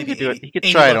mean, He maybe could do it. 80, He could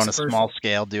 80 try it bucks on a a small person.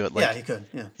 scale. Do it Yeah, like he could.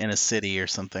 Yeah, in a city or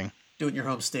something. do it in your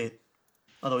home state.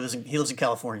 Although he lives in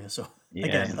California, so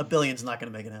again, Yeah, a billion's not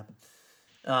going to make it happen.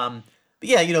 Um, but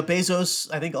yeah,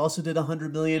 Bezos I think also did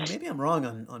 100 million. Maybe I'm wrong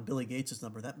on Billy Gates'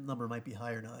 number. That number might be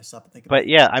higher now. I stop and think about but it.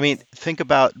 yeah, I mean, think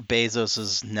about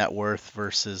Bezos's net worth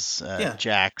versus Yeah,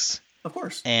 Jack's, of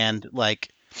course. and like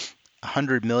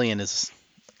 100 million is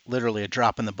literally a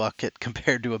drop in the bucket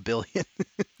compared to a billion.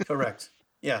 Correct.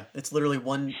 Yeah, it's literally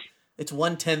one. It's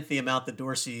 1/10 the amount that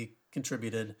Dorsey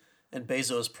contributed, and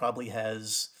Bezos probably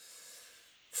has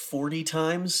 40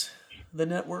 times the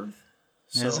net worth.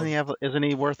 So Isn't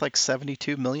he worth like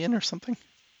 72 million or something?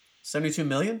 72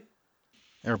 million?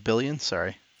 Or billion?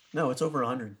 Sorry. No, it's over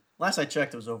 100. Last I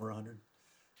checked, it was over 100.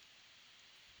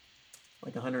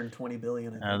 Like 120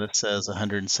 billion, I think. This says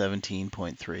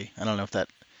 117.3. I don't know if that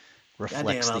Goddamn,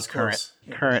 reflects I the was close.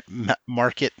 Yeah. current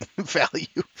market value.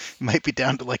 Might be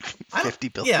down to like I don't. 50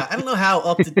 billion. Yeah, I don't know how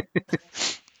up to.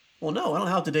 Well, no, I don't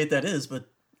know how up to date that is, but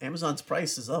Amazon's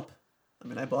price is up. I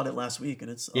mean, I bought it last week,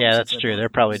 and it's up Yeah, since that's I true. bought They're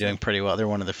it. probably doing So pretty well. They're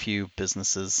one of the few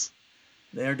businesses.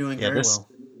 they are doing Yeah, very well.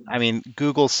 I mean,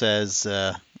 Google says,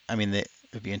 I mean,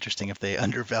 it'd be interesting if they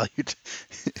undervalued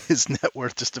his net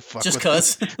worth just to fuck Just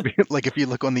with him. cause. Like if you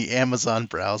look on the Amazon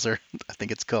browser, I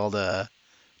think it's called, the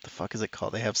fuck is it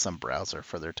called? They have some browser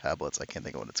for their tablets. I can't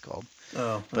think of what it's called.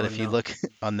 Oh, I But wouldn't if you know. look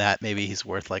on that, maybe he's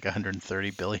worth like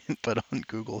 130 billion, but on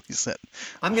Google he's at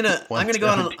I'm gonna go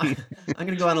out on 117. I'm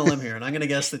gonna go out on a limb here, and I'm gonna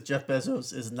guess that Jeff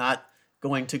Bezos is not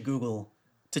going to Google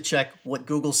to check what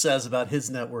Google says about his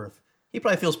net worth. He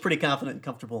probably feels pretty confident and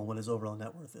comfortable in what his overall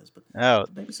net worth is, but Oh,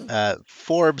 maybe so.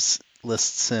 Forbes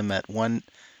lists him at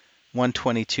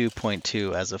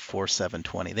 122.2 as of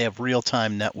 4/7/20. They have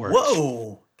real-time net worth.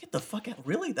 Whoa! Get the fuck out!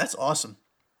 Really? That's awesome.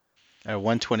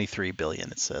 123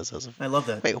 billion it says as of. I love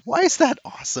that. Wait, why is that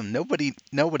awesome? Nobody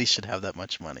should have that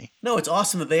much money. No, it's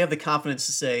awesome that they have the confidence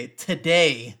to say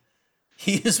today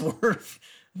he is worth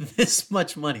this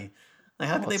much money. Like,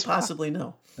 how could Well, they possibly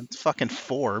know? it's fucking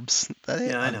Forbes.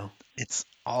 Yeah, I know. It's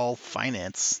all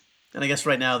finance. And I guess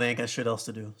right now they ain't got shit else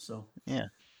to do. So, Yeah.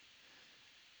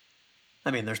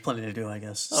 I mean, there's plenty to do, I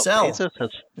guess. Oh, Sell.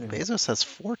 Anyway, Bezos has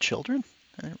 4 children.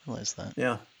 I didn't realize that.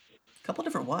 yeah. A couple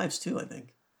different wives, too, I think.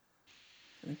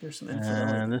 I think there's some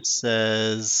infidelity. This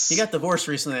says He got divorced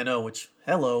recently, I know, which,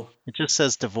 hello. it just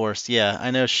says divorced. Yeah,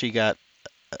 I know she got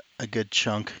a good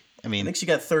chunk. I I mean, think she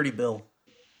got 30 bill.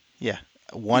 yeah,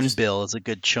 He one just, bill is a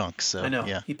good chunk. I So know.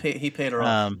 yeah. He paid her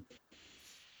off.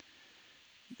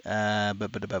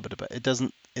 But it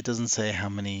doesn't say how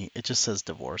many. It just says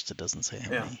divorced. It doesn't say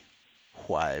how Yeah. many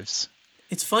wives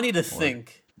It's funny to or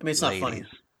think. I mean, it's not funny. ladies.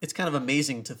 It's kind of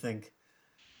amazing to think.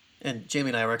 And Jamie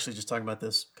and I were actually just talking about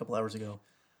this a couple hours ago.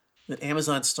 That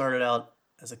Amazon started out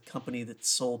as a company that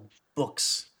sold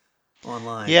books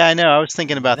online. Yeah, I know. I was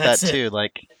thinking about that That's it. too.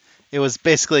 Like, it was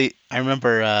basically. I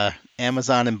remember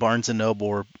Amazon and Barnes and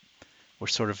Noble were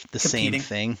sort of the same Competing.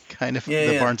 thing, kind of Yeah,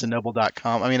 the yeah.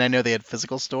 barnesandnoble.com. I mean, I know they had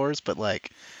physical stores, but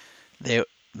like they're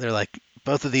like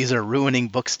both of these are ruining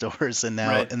bookstores, and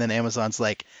Right. then Amazon's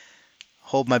like,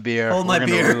 hold my beer, Hold my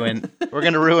beer. we're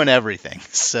gonna ruin everything.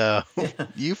 So Yeah.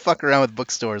 you fuck around with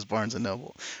bookstores, Barnes and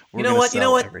Noble. We're You know gonna what? You know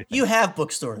sell what? everything. You have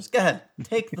bookstores. Go ahead.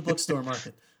 Take the bookstore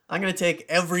market. I'm going to take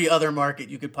every other market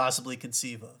you could possibly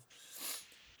conceive of.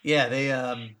 Yeah, they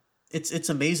it's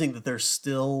amazing that they're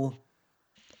still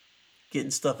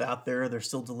getting stuff out there. They're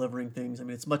still delivering things. I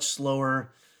mean, it's much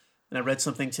slower. And I read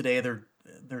something today.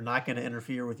 They're not going to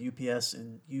interfere with UPS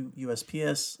and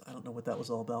USPS. I don't know what that was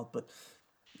all about, but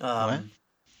What? um,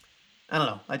 I don't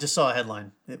know. I just saw a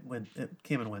headline. It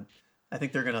came and went. I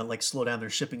think they're going to like slow down their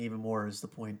shipping even more. Is the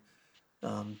point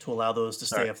to allow those to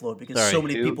stay Sorry. afloat because Sorry. so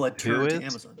many Who people had who turned to is?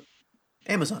 Amazon.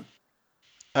 Amazon,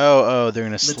 Oh, they're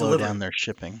gonna the slow down delivery. their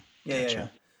shipping. Yeah, yeah, yeah.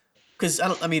 Gotcha. Because I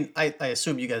don't. I mean, I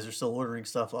assume you guys are still ordering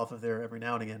stuff off of there every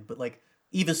now and again, but like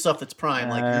even stuff that's Prime,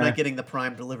 like you're Uh, not getting the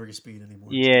Prime delivery speed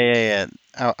anymore. yeah.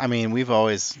 I mean, we've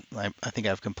always, I think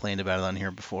I've complained about it on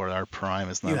here before. Our Prime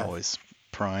is You not have, always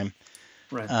Prime.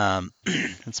 right?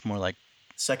 It's more like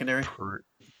Secondary. per,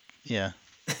 yeah,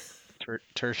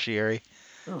 tertiary.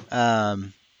 Oh,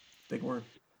 Um, big word.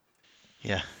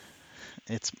 yeah,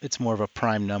 it's more of a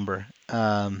prime number.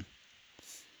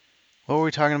 What were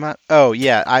we talking about? Oh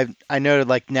yeah, I noted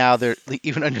like now they're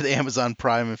even under the Amazon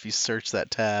Prime. If you search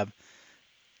that tab,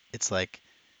 it's like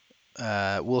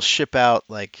we'll ship out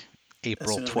like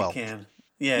As April soon as we 12th. can.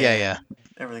 Yeah, Yeah, yeah, yeah. yeah,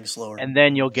 Everything's slower. and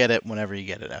then you'll get it whenever you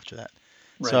get it after that.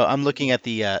 Right. So I'm looking at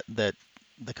the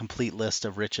complete list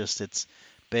of richest. It's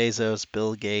Bezos,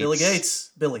 Bill Billy Gates,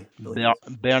 Gates. Billy Gates.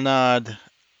 Bernard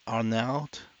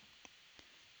Arnault.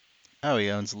 Oh, he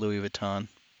owns Louis Vuitton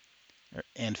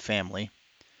and family.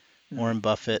 Hmm. Warren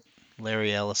Buffett,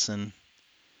 Larry Ellison,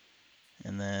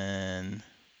 and then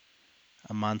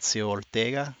Amancio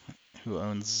Ortega, who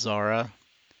owns Zara,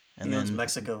 and He owns then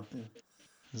Mexico. Yeah.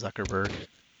 Zuckerberg.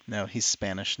 No, he's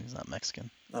Spanish. He's not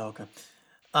Mexican. Oh, okay.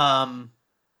 Um,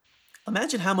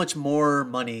 Imagine how much more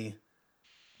money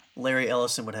Larry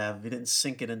Ellison would have if he didn't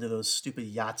sink it into those stupid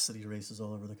yachts that he races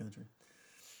all over the country.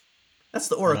 That's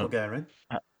the I Oracle don't. guy, right?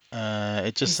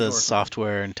 It just He's the says Oracle guy.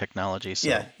 software and technology, so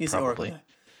Yeah, he's the Oracle probably. guy.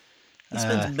 He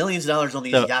spends Uh, millions of dollars on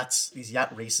these so yachts, these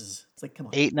yacht races. It's like, come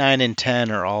on, 8, 9, and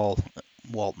 10 are all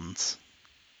Waltons.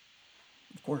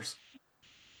 of course.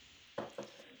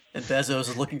 And Bezos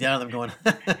is looking down at them, going,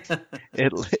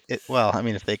 It, well, I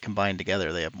mean, if they combine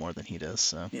together, they have more than he does.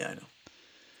 So, "Yeah, I know."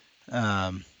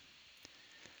 um,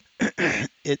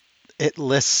 it it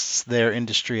lists their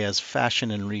industry as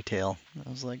fashion and retail. I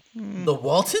was like, The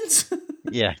Waltons,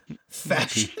 yeah,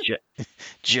 might be fashion.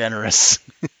 generous.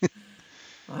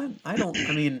 I don't.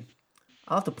 I mean,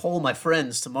 I'll have to poll my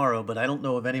friends tomorrow, but I don't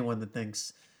know of anyone that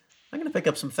thinks I'm going to pick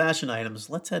up some fashion items.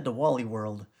 Let's head to Wally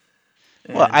World.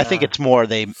 Well, And I think it's more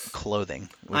they clothing,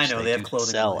 I which know they they have do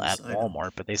clothing sell lines. at I know.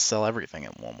 Walmart, but they sell everything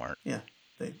at Walmart. Yeah,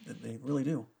 they really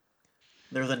do.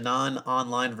 They're the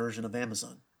non-online version of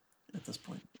Amazon at this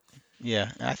point.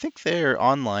 Yeah, I think their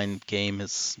online game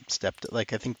has stepped.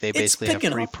 Like, I think they It's basically have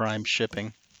picking free up. Prime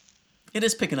shipping. It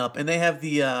is picking up, and they have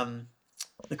the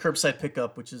curbside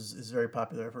pickup, which is very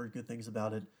popular. I've heard good things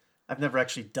about it. I've never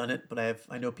actually done it, but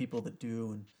I know people that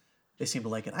do, and they seem to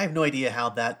like it. I have no idea how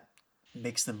that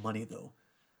makes them money though.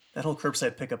 That whole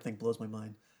curbside pickup thing blows my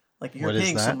mind. Like you're What is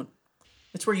paying that? someone.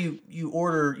 It's where you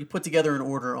put together an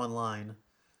order online,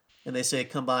 and they say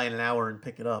come by in an hour and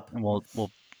pick it up. And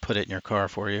we'll put it in your car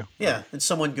for you. Yeah, and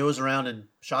someone goes around and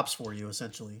shops for you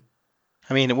essentially.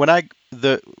 I mean, when I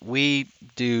the we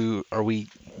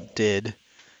did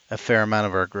a fair amount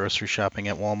of our grocery shopping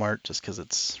at Walmart just because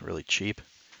it's really cheap.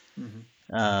 Hmm.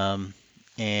 Um,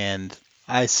 and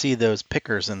I see those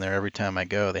pickers in there every time I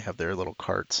go. They have their little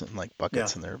carts and like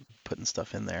Yeah, buckets, and they're putting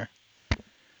stuff in there.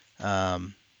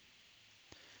 Um,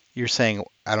 you're saying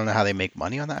I don't know how they make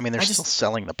money on that. I mean, they're I still just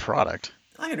selling the product,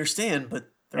 I understand,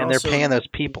 but they're and they're paying also those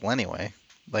people anyway.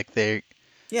 Like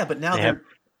yeah, but now they have they're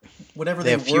whatever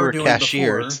they they have were fewer doing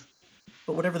before, cashiers.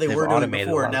 but whatever they They've were doing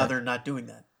automated a before, lot of now it. they're not doing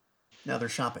that. Now they're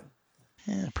shopping.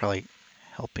 Yeah, probably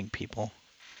helping people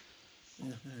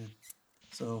Yeah, all right.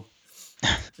 So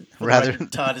for the rather.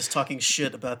 record, Todd is talking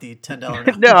shit about the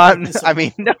 $10 an No, hour guy. I So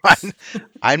mean, no,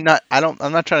 I'm not.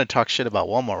 I'm not trying to talk shit about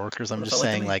Walmart workers. I'm what it just felt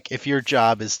like to saying, me. like, if your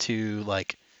job is to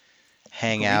like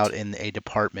hang out Great. in a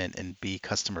department and be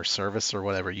customer service or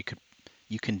whatever, you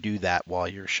can do that while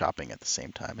you're shopping at the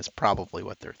same time. Is probably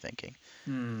what they're thinking.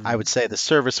 I Hmm. would say the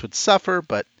service would suffer,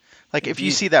 but like if you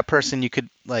Indeed. see that person, you could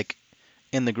like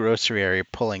in the grocery area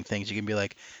pulling things, you can be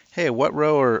like, hey, what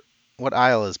row or what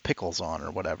aisle is pickles on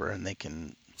or whatever, and they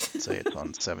can say it's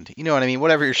on 17. You know what I mean?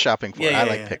 Whatever you're shopping Yeah, for. I yeah,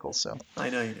 like yeah. pickles, so I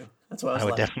know you do. That's why I I was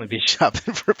would laughing. definitely be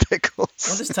shopping for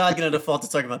When pickles. is Todd going to default to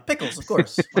talking about pickles? Of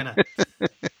course. Why not?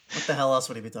 What the hell else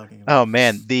would he be talking about? Oh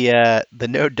man, the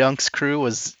No Dunks crew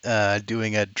was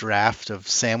doing a draft of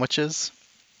sandwiches.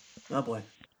 Oh boy.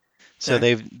 So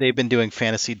Okay. they've been doing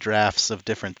fantasy drafts of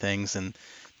different things, and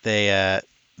they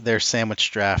their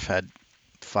sandwich draft had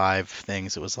 5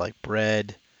 things. It was like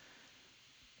bread,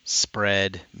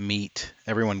 spread, meat.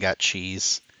 Everyone got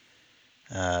cheese.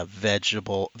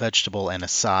 vegetable, and a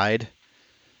side,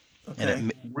 and it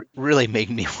Okay. really made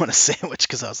me want a sandwich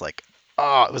because I was like,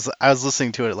 oh, I was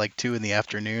listening to it at like 2 in the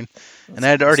afternoon, and That's I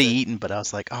a had already mistake. eaten, but I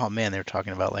was like, oh man, they were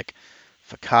talking about like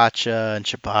focaccia and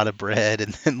ciabatta bread,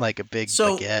 and then like a big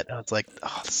So baguette. I was like,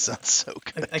 oh, this sounds so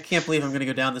good. I can't believe I'm going to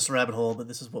go down this rabbit hole, but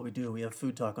this is what we do. We have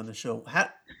food talk on the show.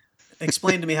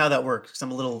 Explain to me how that works, because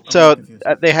I'm a little So confused.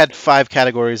 they had 5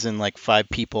 categories and like 5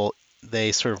 people.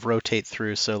 They sort of rotate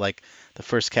through. So like the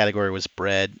first category was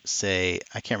bread. Say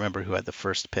I can't remember who had the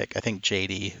first pick. I think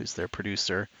JD, who's their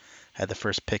producer, had the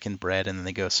first pick in bread, and then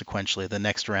they go sequentially. The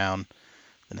next round,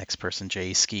 the next person,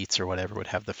 Jay Skeets or whatever, would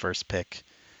have the first pick.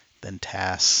 Then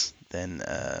Tass, then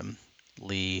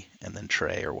Lee, and then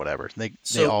Trey or whatever. They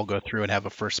So, all go through and have a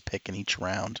first pick in each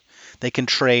round. They can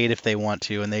trade if they want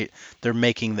to, and they're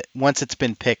making once it's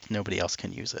been picked, nobody else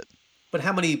can use it. but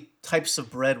how many types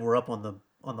of bread were up on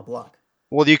the block?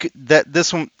 Well, you could that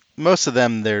this one most of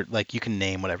them they're like you can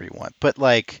name whatever you want, but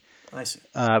like I see.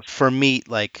 for meat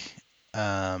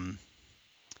um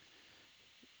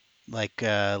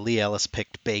Lee Ellis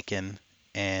picked bacon,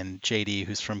 and JD,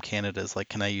 who's from Canada, is like,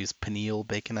 can I use pineal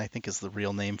bacon? I think is the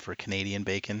real name for Canadian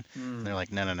bacon. And they're Hmm.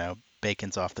 like, no, no, no,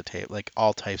 bacon's off the table, like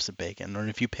all types of bacon. Or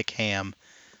if you pick ham,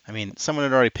 I mean, someone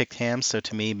had already picked ham, so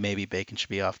to me maybe bacon should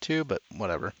be off too, but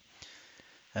whatever.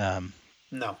 Um,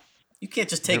 No, you can't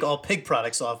just take there, all pig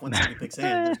products off when somebody picks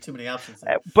ham. eh, There's too many options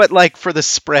there. but like for the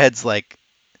spreads, like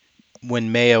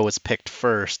when mayo was picked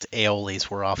first, aiolis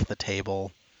were off the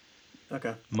table.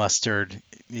 Okay. Mustard,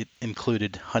 it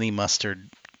included honey mustard,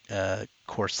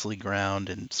 coarsely ground,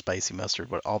 and spicy mustard.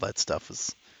 But all that stuff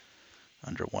is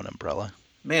under one umbrella.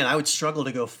 Man, I would struggle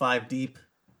to go five deep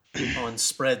on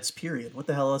spreads. Period. What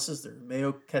the hell else is there?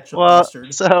 Mayo, ketchup, Well,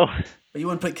 mustard. so But you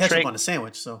wouldn't put ketchup Trey on a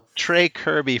sandwich, so Trey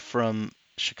Kirby from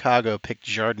Chicago picked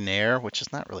Jardiniere, which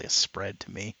is not really a spread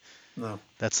to me. no.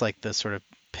 That's like the sort of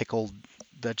pickled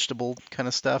vegetable kind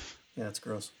of stuff. Yeah, it's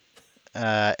gross.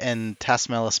 And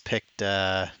Tasmelis picked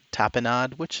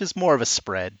tapenade, which is more of a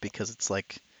spread because it's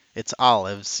like it's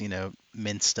olives,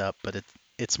 minced up, but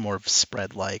it's more of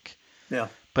spread like. Yeah.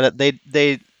 But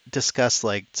they discussed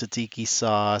like tzatziki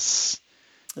sauce.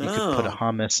 You could put a Oh,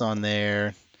 hummus on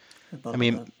there. I thought I about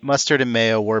mean, that. mustard and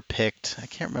mayo were picked. I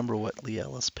can't remember what Lee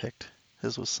Ellis picked.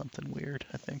 His was something weird,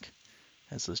 I think,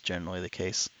 as is generally the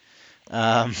case.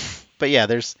 Um, but yeah,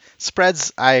 there's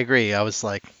spreads. I agree. I was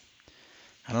like,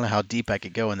 I don't know how deep I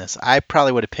could go in this. I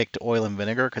probably would have picked oil and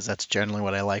vinegar because that's generally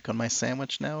what I like on my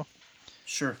sandwich now.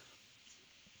 Sure.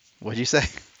 What'd you say?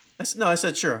 No, I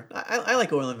said sure. I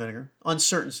like oil and vinegar on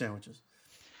certain sandwiches.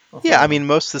 I'll throw Yeah, I that on. mean,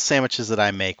 most of the sandwiches that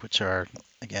I make, which are,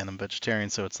 again, I'm vegetarian,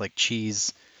 so it's like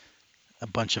cheese, a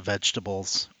bunch of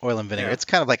vegetables, oil and vinegar. Yeah, It's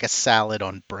kind of like a salad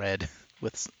on bread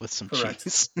with some correct.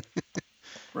 cheese.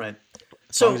 Right.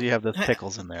 As long as So you have those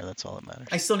pickles in there, that's all that matters.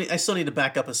 I still need to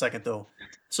back up a second though.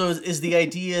 So is the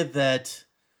idea that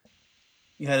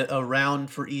you had a round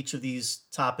for each of these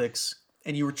topics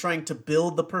and you were trying to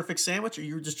build the perfect sandwich, or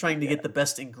you were just trying to get the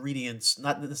best ingredients,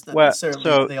 not Well, necessarily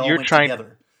so they all you're went trying.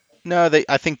 together. No,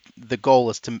 I think the goal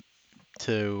is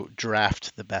to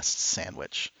draft the best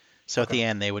sandwich. So at Okay. the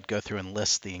end, they would go through and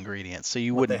list the ingredients. So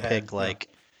you What they wouldn't had. pick Yeah. like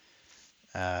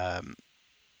um,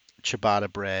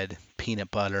 ciabatta bread,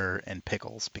 peanut butter, and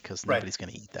pickles because Right. nobody's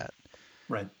going to eat that.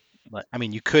 Right. But I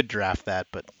mean, you could draft that,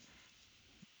 but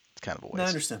it's kind of a No, I waste.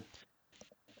 understand.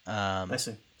 I Um,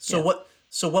 see. yeah.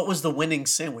 So what was the winning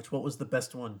sandwich? What was the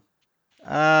best one?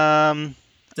 Um,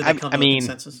 Did they come I to a mean,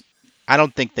 consensus? I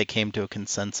don't think they came to a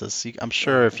consensus. I'm Oh,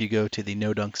 sure if okay. you go to the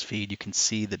No Dunks feed, you can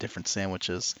see the different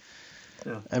sandwiches.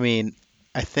 Yeah. I mean,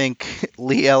 I think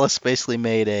Lee Ellis basically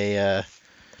made a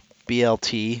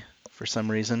BLT for some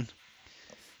reason.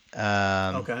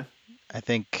 Um, Okay. I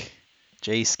think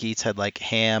Jay Skeets had like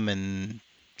ham and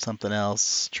something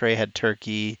else. Trey had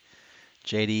turkey.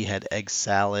 JD had egg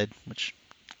salad, which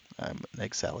I'm an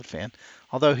egg salad fan.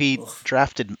 Although he Ugh.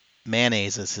 drafted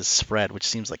mayonnaise as his spread, which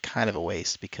seems like kind of a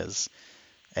waste because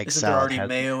egg Isn't there salad already has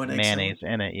mayo and egg salad? mayonnaise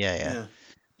in it. Yeah, Yeah.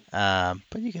 yeah.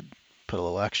 But you could put a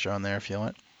little extra on there if you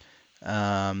want.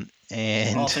 All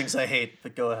And things I hate,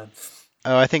 but go ahead.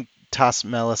 oh, I think Toss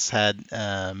Mellis had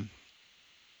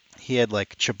he had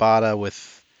like ciabatta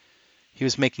with he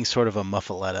was making sort of a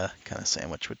muffaletta kind of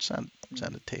sandwich, which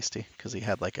sounded tasty because he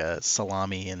had like a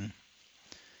salami and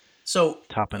So,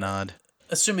 tapenade.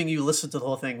 assuming you listened to the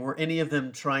whole thing, were any of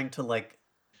them trying to like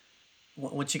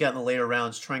once you got in the later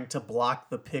rounds, trying to block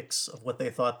the picks of what they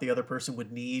thought the other person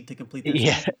would need to complete their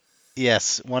Yeah. sandwich?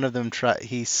 Yes, one of them tried.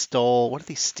 He stole. What did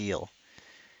he steal?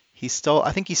 He stole.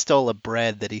 I think he stole a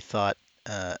bread that he thought.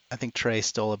 I think Trey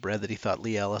stole a bread that he thought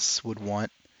Lee Ellis would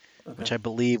want, Okay. which I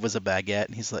believe was a baguette.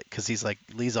 And he's like,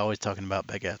 Lee's always talking about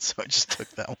baguettes, so I just took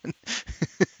that one.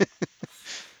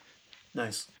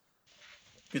 Nice.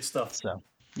 Good stuff. So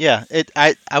yeah,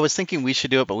 I was thinking we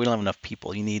should do it, but we don't have enough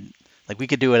people. You need like we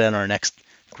could do it in our next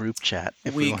group chat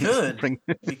if we We want to could. bring.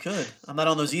 We could. I'm not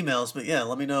on those emails, but yeah,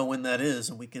 let me know when that is,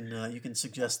 and we can you can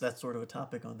suggest that sort of a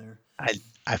topic on there. I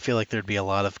I feel like there'd be a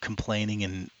lot of complaining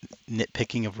and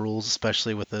nitpicking of rules,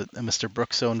 especially with a Mr.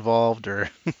 Brookso involved, or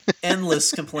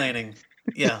Endless complaining.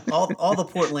 Yeah, all the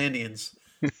Portlandians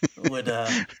would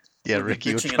yeah, would be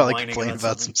Ricky would bitching and probably whining complain about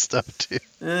about something. some stuff too.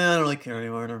 I don't really care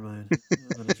anymore. Never mind. I'm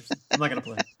not interested. I'm not gonna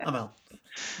play. I'm out.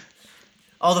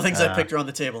 All the things I Uh, picked are on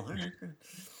the table. All right,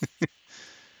 great.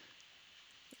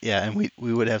 yeah, and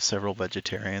we would have several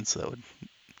vegetarians, so that would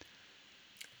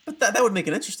But that would make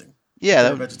it interesting if yeah, there that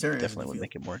were would vegetarians in the definitely would field,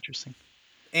 make it more interesting.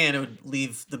 and it would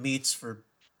leave the meats for,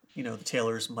 the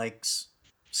Taylors, Mikes,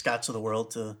 Scotts of the world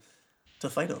to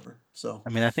fight over. So I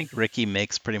mean, I think Ricky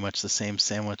makes pretty much the same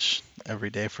sandwich every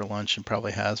day for lunch and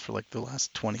probably has for like the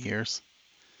last 20 years.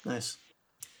 nice.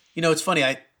 It's funny.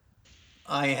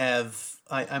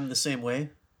 I'm the same way.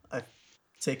 I've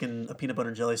taken a peanut butter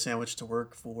and jelly sandwich to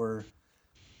work for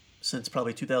since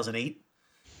probably 2008.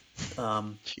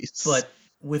 Um, Jesus. but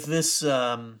with this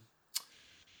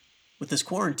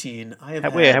quarantine, I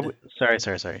have Wait, had sorry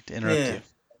to interrupt yeah. you.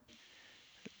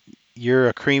 You're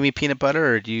a creamy peanut butter,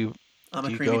 or I'm a do you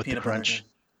go creamy with the peanut butter guy. crunch?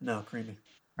 No, creamy.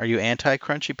 Are you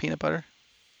anti-crunchy peanut butter?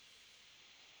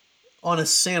 On a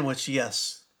sandwich,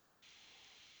 yes.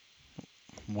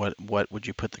 What would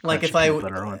you put the Like crunchy peanut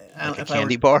butter on? Like a if I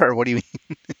candy were, bar, or what do you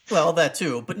mean? well, that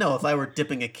too. But no, if I were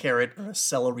dipping a carrot or a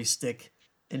celery stick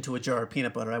into a jar of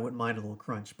peanut butter, I wouldn't mind a little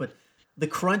crunch. But the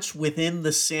crunch within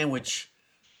the sandwich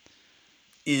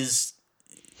is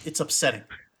it's upsetting.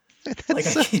 That's Like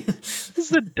I can't. this is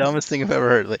the dumbest thing I've ever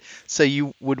heard. Like, so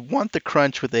you would want the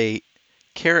crunch with a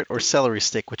carrot or celery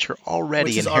stick, which are Which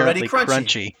already is already inherently crunchy.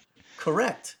 crunchy.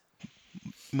 Correct.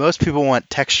 Most people want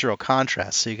textural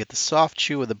contrast, so you get the soft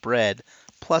chew of the bread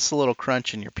plus a little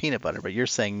crunch in your peanut butter. But you're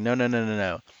saying no, no, no, no,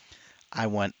 no. I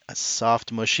want a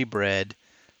soft, mushy bread,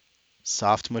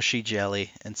 soft, mushy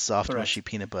jelly, and soft, mushy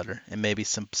Correct. peanut butter, and maybe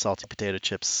some salty potato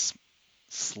chips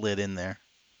slid in there.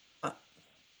 Uh,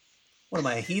 what am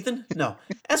I, a heathen? No.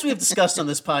 As we have discussed on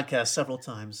this podcast several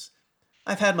times,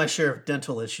 I've had my share of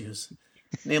dental issues,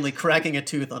 namely cracking a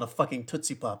tooth on a fucking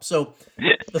Tootsie Pop. So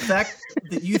the fact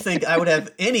that you think I would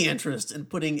have any interest in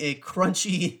putting a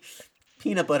crunchy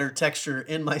peanut butter texture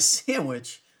in my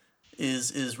sandwich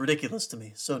is ridiculous to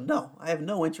me. So no, I have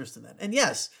no interest in that. And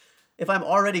yes, if I'm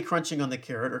already crunching on the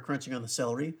carrot or crunching on the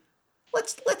celery,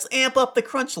 let's amp up the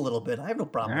crunch a little bit. I have no All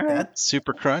problem with right, that.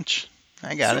 super crunch.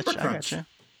 I got Super it. I got crunch. you.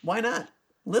 Why not?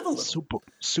 Live a little.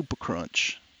 Super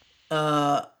crunch.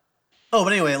 Uh but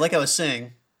anyway, like I was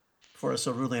saying before I was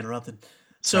so rudely interrupted.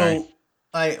 Sorry. So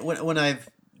when I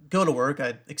go to work,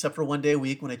 I except for one day a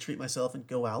week when I treat myself and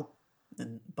go out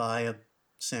and buy a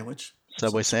sandwich of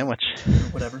Subway some sort sandwich. or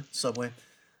whatever, Subway.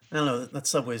 I don't know, that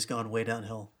Subway's gone way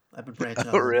downhill. I've been branching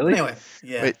out Oh, a little bit. But really? anyway,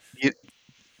 yeah, Wait, you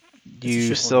it's a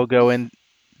you shithole still now. go in?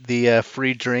 The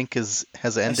free drink has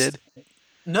I ended.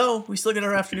 no, we still get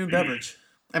our afternoon beverage.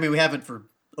 I mean, we haven't for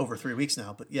over 3 weeks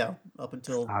now, but yeah, up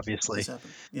until this Obviously,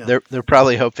 happened. Yeah. they're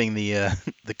probably hoping the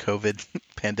the COVID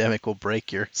pandemic will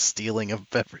break your stealing of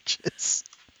beverages.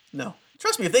 No.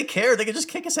 Trust me, if they care, they could just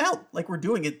kick us out. Like we're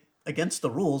doing it against the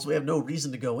rules. We have no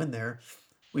reason to go in there.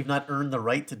 We've not earned the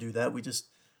right to do that. We just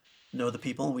know the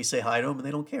people and we say hi to them and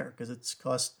they don't care because it's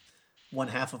cost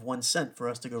 1/2 of 1 cent for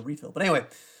us to go refill. But anyway,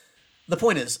 the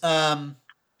point is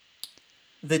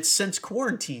that since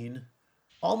quarantine,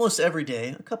 almost every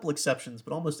day, a couple exceptions,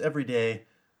 but almost every day,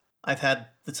 I've had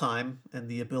the time and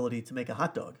the ability to make a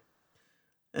hot dog.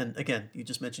 And again, you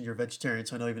just mentioned you're a vegetarian,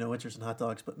 so I know you have no interest in hot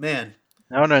dogs. But man,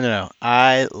 No, no, no, no.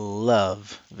 I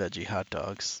love veggie hot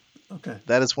dogs. okay,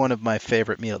 That is one of my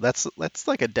favorite meals. That's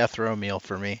like a death row meal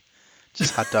for me.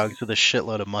 Just hot dogs with a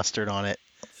shitload of mustard on it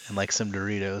and like some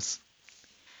Doritos.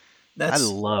 I that's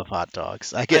love hot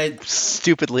dogs. I get I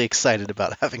stupidly excited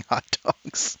about having hot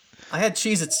dogs. I had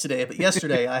Cheez-Its today, but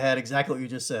yesterday I had exactly what you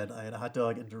just said. I had a hot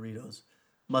dog and Doritos.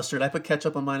 Mustard. I put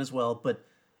ketchup on mine as well, but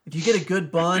if you get a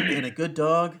good bun and a good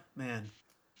dog, man,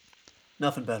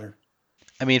 nothing better.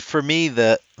 I mean, for me,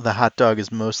 the hot dog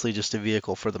is mostly just a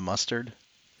vehicle for the mustard,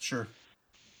 Sure.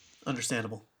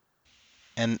 Understandable.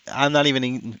 and I'm not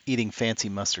even eating fancy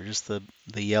mustard, just the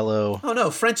yellow. Oh no,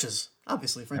 French's.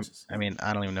 Obviously French's. I mean,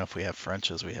 I don't even know if we have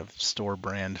French's. We have store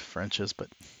brand French's, but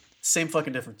Same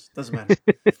fucking difference. Doesn't matter.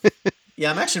 Yeah,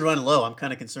 I'm actually running low. I'm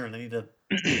kind of concerned. I need to.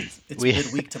 It's we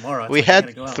midweek tomorrow. It's we like I had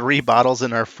gotta go out. 3 bottles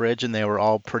in our fridge, and they were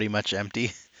all pretty much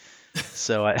empty.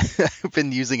 So I've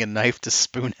been using a knife to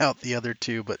spoon out the other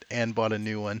two, but and bought a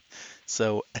new one.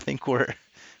 So I think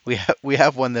we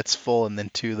have one that's full and then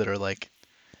two that are like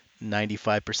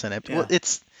 95% empty. Well, Yeah,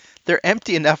 they're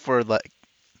empty enough for like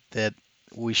that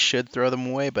we should throw them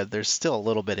away, but there's still a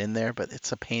little bit in there, but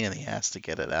it's a pain in the ass to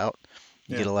get it out.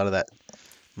 You yeah. get a lot of that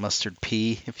mustard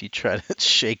pee if you try to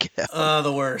shake it out.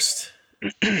 The worst.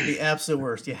 The absolute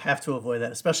worst. You have to avoid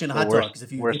that, especially in a The hot dog, worst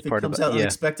because worst if it part comes about, out yeah,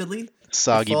 unexpectedly, it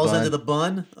soggy falls into bun. the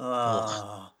bun.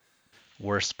 Ugh,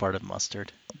 worst part of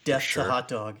mustard for Death to sure. hot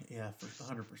dog. Yeah, for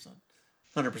 100%.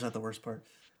 100% the worst part.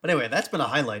 But anyway, that's been a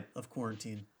highlight of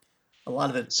quarantine. A lot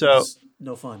of it So, is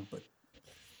no fun, but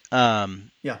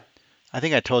um, yeah, I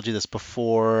think I told you this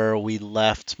before we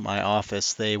left my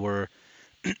office. They were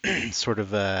sort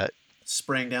of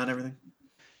spraying down everything.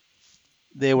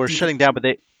 they were Decon- shutting down, but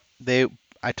they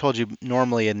I told you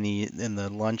normally in the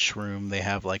lunchroom they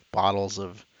have like bottles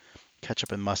of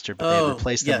ketchup and mustard, but they had oh,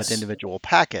 replaced them with yes. individual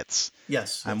packets.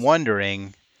 Yes, I'm yes.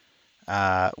 wondering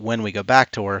when we go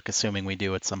back to work, assuming we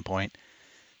do at some point,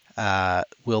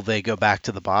 will they go back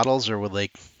to the bottles or will they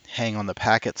hang on the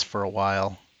packets for a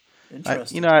while? I,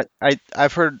 you know, Interesting.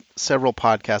 I've heard several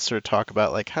podcasts sort of talk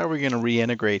about like how are we going to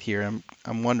reintegrate here.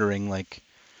 I'm wondering like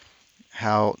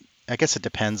how. I guess it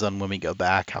depends on when we go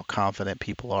back, how confident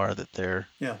people are that they're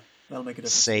Yeah, that'll make a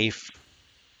difference. safe.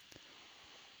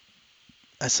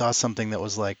 I saw something that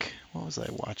was like, what was I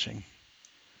watching?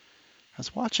 I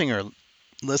was watching or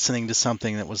listening to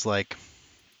something that was like,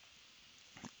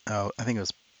 oh, I think it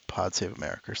was Pod Save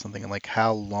America or something, and like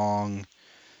how long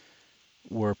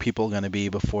were people going to be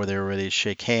before they were ready to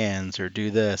shake hands or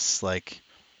do this, like,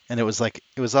 and it was like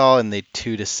it was all in the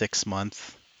 2 to 6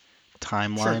 month Sure.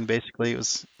 timeline. Basically, it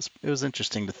was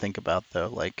interesting to think about though.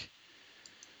 Like,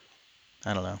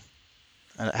 I don't know,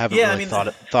 I haven't Yeah, I really mean,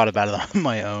 thought about it on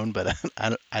my own, but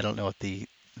I don't know what the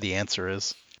answer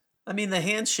is. the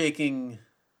handshaking.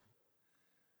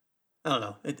 I don't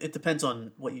know. It depends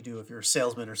on what you do. If you're a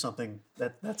salesman or something,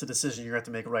 that's a decision you have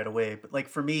to make right away. But like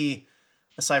for me,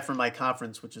 aside from my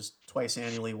conference, which is twice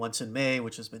annually, once in May,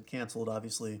 which has been canceled,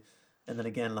 obviously, and then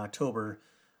again in October,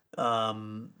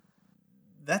 um,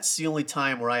 that's the only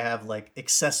time where I have like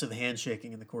excessive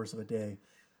handshaking in the course of a day.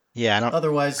 Yeah, I don't.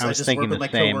 Otherwise, I I was just work thinking with the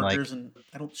my same. Like, coworkers and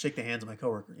I don't shake the hands of my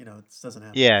coworker. It just doesn't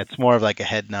happen. yeah, it's more of like a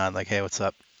head nod, like, "Hey, what's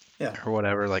up?" Yeah. or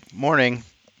whatever. Like, "Morning."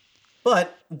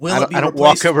 But I will it don't. be I don't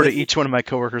walk replaced over to with each one of my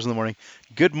coworkers in the morning.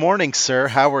 "Good morning, sir.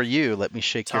 How are you? Let me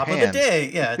shake your top of the hand."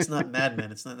 day? Yeah, it's not Mad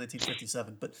Men. It's not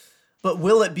 1957. But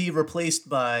will it be replaced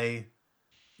by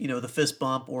the fist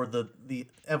bump or the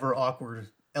ever awkward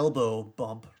elbow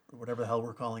bump or whatever the hell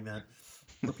we're calling that,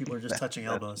 where people are just That, touching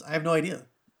that, elbows? I have no idea.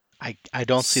 I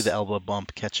don't see the elbow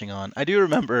bump catching on. I do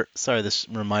remember. Sorry, this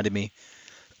reminded me.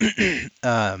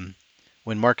 um,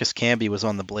 when Marcus Camby was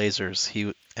on the Blazers,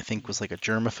 he I think was like a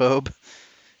germaphobe,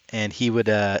 and he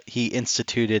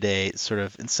instituted a sort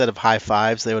of instead of high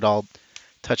fives, they would all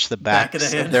touch the Back of the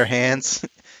backs of hand. their hands.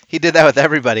 He did that with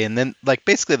everybody, and then like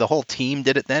basically the whole team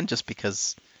did it then, just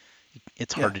because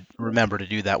it's Yeah, hard to remember to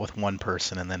do that with one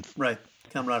person, and then right.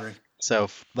 Camaraderie. so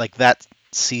like that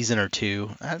season or two,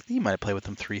 you might have played with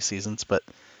them 3 seasons, but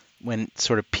when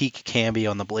sort of peak Camby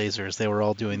on the Blazers, they were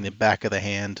all doing the Hmm. back of the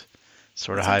hand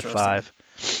sort of That's high interesting. five.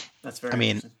 That's I very mean,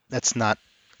 interesting. that's not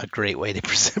a great way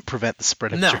to prevent the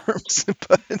spread of No, germs,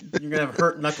 but you're gonna have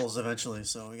hurt knuckles eventually,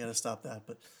 so we gotta stop that.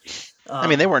 But I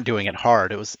mean, they um, weren't doing it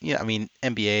hard. It was, I mean,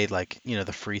 NBA, like,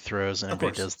 the free throws and of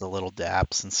everybody course, does the little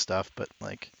daps and stuff, but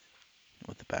like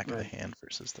with the back of the right. hand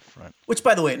versus the front. Which,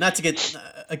 by the way, not to get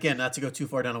again, not to go too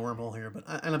far down a wormhole here, but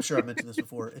and I'm sure I've mentioned this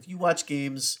before. If you watch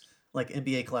games like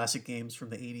NBA Classic games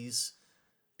from the '80s,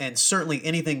 and certainly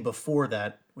anything before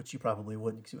that, which you probably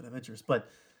wouldn't because you wouldn't have interest, but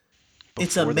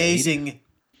it's Before the 80s? amazing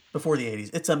before the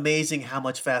 '80s. It's amazing how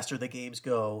much faster the games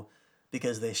go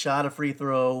because they shot a free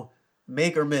throw,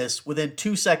 make or miss. Within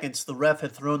 2 seconds, the ref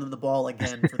had thrown them the ball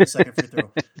again for the second free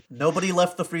throw. Nobody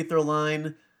left the free throw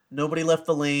line. Nobody left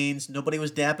the lanes. Nobody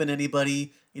was dapping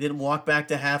anybody. You didn't walk back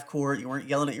to half court. You weren't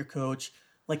yelling at your coach.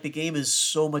 Like the game is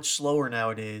so much slower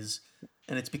nowadays,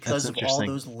 and it's That's because of all interesting.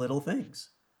 those little things.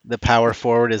 The power But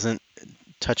forward isn't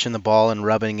touching the ball and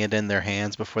rubbing it in their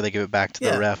hands before they give it back to the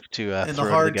yeah, ref to and the throw to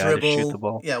the hard guy to shoot the dribble,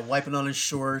 ball. yeah, wiping on his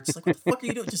shorts. Like, what the fuck are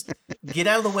you doing? Just get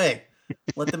out of the way.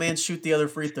 Let the man shoot the other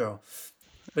free throw.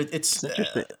 But It's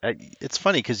interesting. It's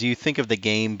funny because you think of the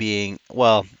game being,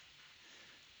 well,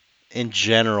 in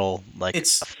general, like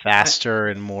it's I faster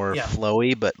and more yeah,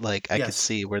 flowy, but like I could yes,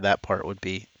 see where that part would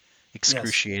be yes,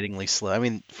 excruciatingly slow. I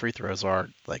mean, free throws are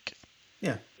like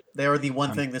yeah. They are the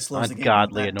one un- thing that slows the game down.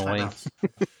 ungodly That and annoying. timeouts.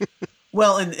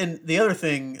 Well, and the other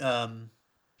thing,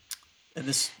 and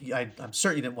I'm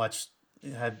certain you didn't watch,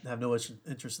 have no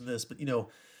interest in this, but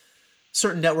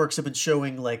certain networks have been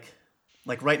showing like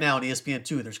right now on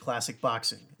ESPN2, there's classic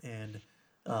boxing, and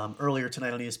earlier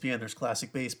tonight on ESPN, there's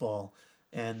classic baseball,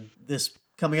 and this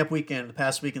coming up weekend, the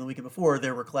past week and the weekend before,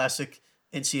 there were classic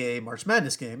NCAA March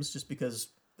Madness games, just because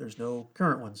there's no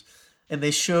current ones, and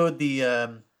they showed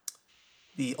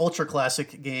the ultra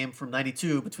classic game from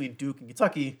 '92 between Duke and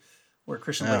Kentucky, where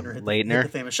Christian Oh, Laettner hit the Leitner.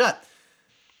 famous shot.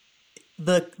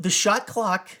 The shot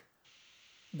clock,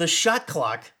 the shot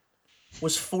clock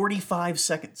was 45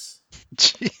 seconds.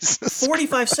 Jesus 45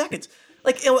 Christ. seconds.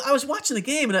 Like I was watching the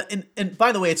game, and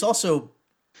by the way, it's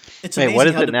Wait, what amazing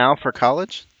is it now for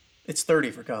college? it's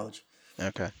 30 for college.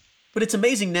 Okay. But it's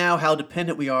amazing now how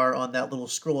dependent we are on that little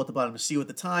scroll at the bottom to see what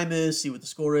the time is, see what the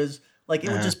score is. Like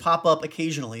it would Uh, just pop up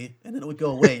occasionally, and then it would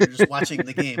go away. You're just watching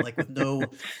the game, like with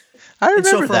no. I And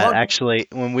so remember for a that long, actually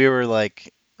when we were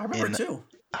like I remember it in too.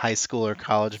 high school or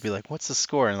college, be like, "What's the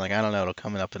score?" And like, I don't know, it'll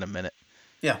come up in a minute.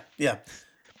 Yeah, yeah.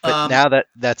 But now that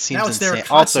Now seems it's there insane.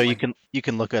 Also, you constantly,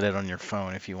 can look at it on your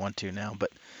phone if you want to now,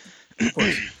 but of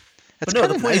course. it's But no,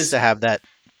 kind the of point nice is, to have that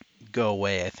go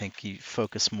away. I think you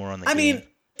focus more on the I game. mean,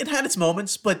 it had its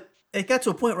moments, but it got to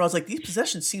a point where I was like, these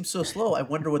possessions seem so slow. I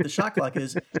wonder what the shot clock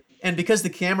is. And because the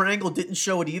camera angle didn't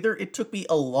show it either, it took me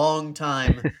a long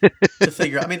time to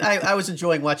figure out. I mean, I was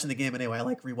enjoying watching the game anyway. I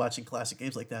like rewatching classic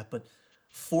games like that. But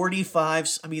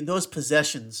 45, I mean, those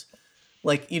possessions,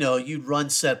 like, you'd run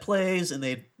set plays and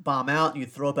they'd bomb out and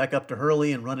you'd throw it back up to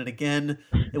Hurley and run it again.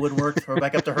 It wouldn't work. Throw it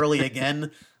back up to Hurley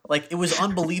again. Like, it was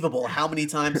unbelievable how many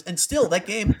times. And still, that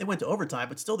game, it went to overtime,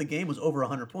 but still the game was over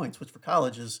 100 points, which for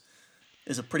college is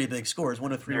a pretty big score. It's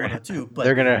 103 They're 102.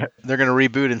 they're But gonna they're gonna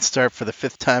reboot and start for the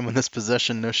fifth time on this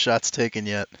possession. No shots taken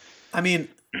yet. I mean,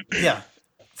 yeah,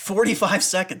 45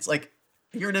 seconds. Like,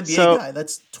 if you're an NBA So guy,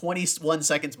 that's 21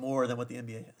 seconds more than what the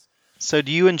NBA has. so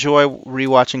do you enjoy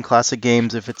rewatching classic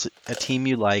games if it's a team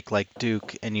you like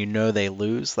Duke, and you know they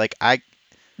lose? Like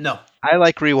No. I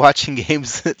like rewatching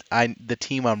games that the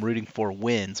team I'm rooting for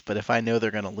wins, but if I know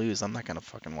they're gonna lose, I'm not gonna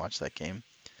fucking watch that game.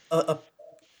 A, a,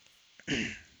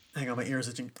 hang on, my ears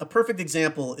itching. A perfect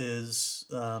example is,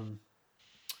 and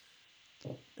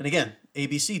again,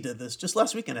 ABC did this just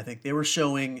last weekend. I think they were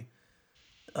showing.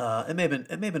 It may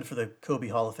have been for the Kobe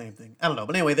Hall of Fame thing. I don't know,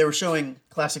 but anyway, they were showing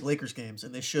classic Lakers games,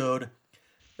 and they showed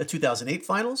the 2008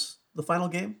 finals, the final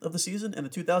game of the season, and the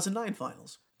 2009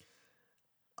 finals.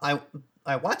 I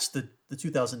I watched the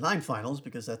 2009 finals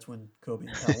because that's when Kobe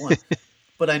and Cal won,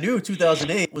 but I knew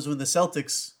 2008 was when the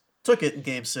Celtics took it in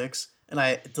Game Six, and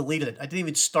I deleted it. I didn't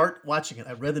even start watching it.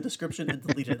 I read the description and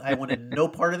deleted it. I wanted no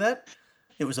part of that.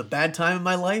 It was a bad time in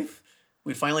my life.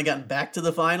 We'd finally gotten back to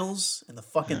the finals, and the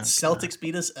fucking Oh god. Celtics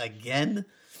beat us again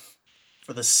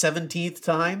for the 17th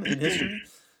time in history.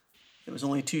 It was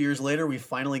only 2 years later we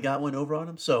finally got one over on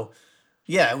them. So,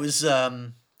 yeah, it was.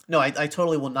 No, I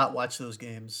totally will not watch those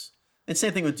games. And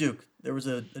same thing with Duke. There was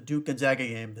a Duke Gonzaga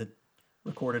game that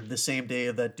recorded the same day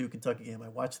of that Duke Kentucky game. I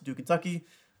watched the Duke Kentucky.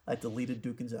 I deleted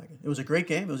Duke Gonzaga. It was a great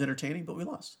game. It was entertaining, but we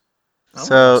lost. I don't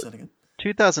want to watch So that again.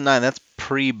 2009, that's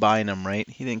pre-Bynum, right?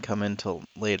 He didn't come in till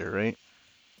later, right?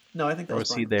 No, I think that Or was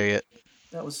was he Bynum. there yet?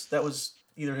 That was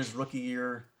either his rookie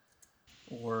year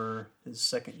or his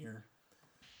second year,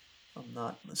 if I'm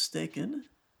not mistaken.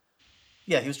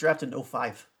 Yeah, he was drafted in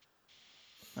 '05.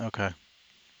 Okay.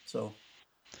 So,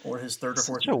 or his third or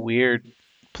fourth Such a year. weird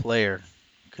player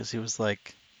because he was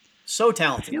like, So I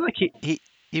talented. feel like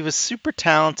he was super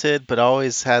talented, but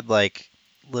always had like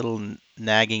little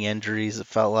nagging injuries. It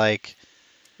felt like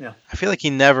Yeah. I feel like he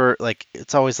never like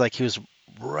it's always like he was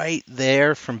right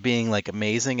there from being like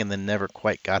amazing and then never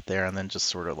quite got there and then just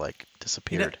sort of like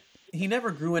He ne- disappeared. he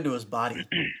never grew into his body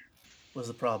was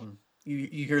the problem. You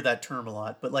hear that term a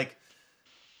lot, but like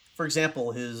for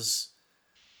example, his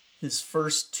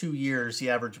first 2 years he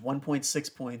averaged 1.6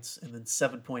 points and then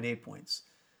 7.8 points.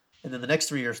 And then the next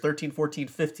 3 years, 13, 14,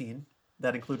 15,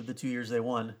 that included the 2 years they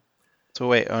won. So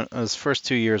wait, on his first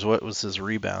 2 years, what was his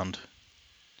rebound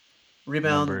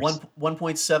Rebound numbers?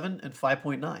 1.7 and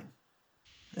 5.9.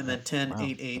 And Oh, then 10, wow,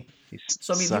 8, 8. he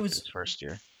So I mean, he sucked was his first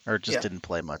year, or just yeah. didn't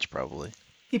play much probably.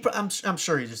 I'm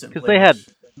sure he just didn't Because play much.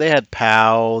 they had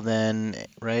Powell then,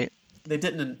 right? They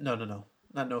didn't. No.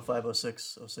 Not no 05, oh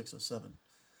 06, oh 06, oh 07.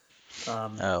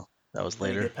 Oh, that was They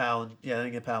didn't later. get Powell. Yeah, they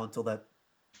didn't get Powell until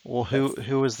Well, that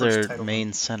who was first their title run.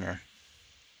 main center?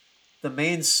 The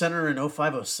main center in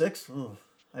 05, oh 06? Ooh,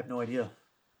 I have no idea.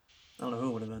 I don't know who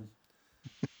it would have been.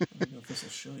 I don't know if this will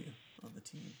show you on the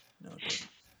team. No, it doesn't.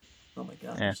 Oh my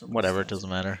God, there's so many Whatever, it stats doesn't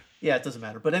here. matter. Yeah, it doesn't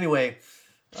matter. But anyway,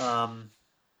 um,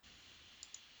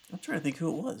 I'm trying to think who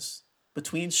it was.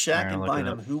 Between All Shaq right, and look it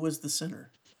up. Bynum, who was the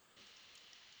center?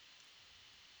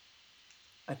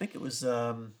 I think it was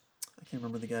I can't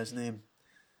remember the guy's name.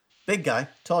 Big guy,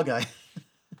 tall guy,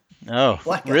 Oh,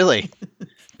 black guy. really?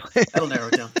 That'll narrow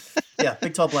it down. Yeah,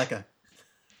 big tall black guy.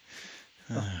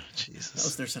 Oh, Oh, that was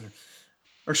Jesus. their center.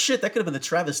 Or shit, that could have been the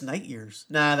Travis Knight years.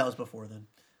 Nah, that was before then.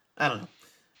 I don't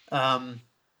know.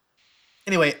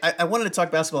 Anyway, I wanted to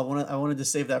talk basketball. I wanted to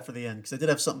save that for the end because I did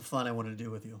have something fun I wanted to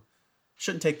do with you.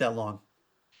 Shouldn't take that long.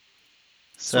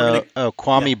 So we're gonna, So, oh, yeah,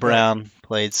 Kwame go ahead. Brown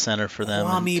played center for them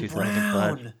in Kwame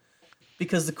 2005. Brown,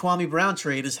 because the Kwame Brown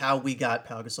trade is how we got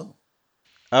Pau Gasol.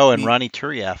 Oh, and We, Ronnie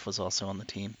Turiaf was also on the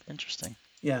team. Interesting.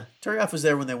 yeah, Turiaf was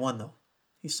there when they won though.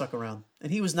 He stuck around,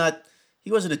 and he was not.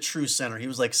 He wasn't a true center. He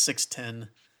was like 6'10",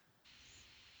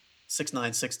 6'9",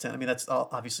 6'10". I mean, that's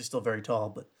obviously still very tall,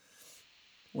 but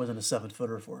wasn't a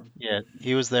 7-footer for him. Yeah,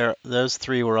 he was there. Those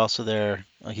three were also there.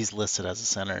 He's listed as a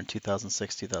center in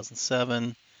 2006,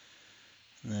 2007,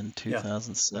 and then Yeah,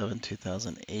 2007,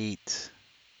 2008.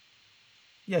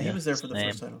 yeah, he Yeah, was there for the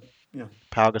first same. title. Yeah,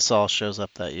 Pau Gasol shows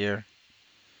up that year,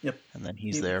 yep. and then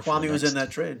he's He there for the Kwame was in next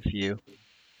that trade. few.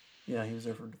 Yeah, he was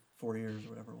there for 4 years or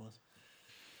whatever it was.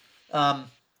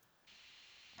 Um,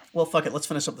 well, fuck it. Let's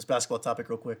finish up this basketball topic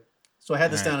real quick. So I had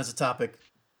All this right. down as a topic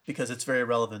because it's very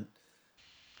relevant.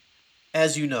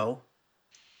 As you know,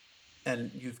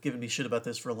 and you've given me shit about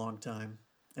this for a long time,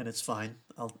 and it's fine.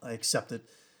 I accept it.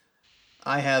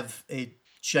 I have a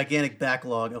gigantic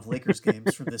backlog of Lakers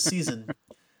games from this season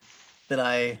that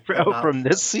I have Oh, not from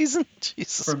this season?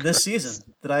 Jesus from this season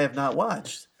Christ. that I have not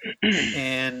watched.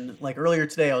 And like earlier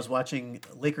today, I was watching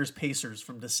Lakers Pacers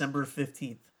from December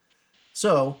 15th.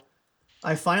 So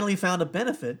I finally found a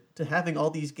benefit to having all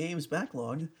these games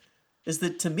backlogged is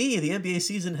that to me, the NBA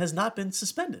season has not been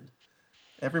suspended.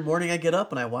 Every morning I get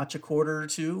up and I watch a quarter or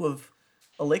two of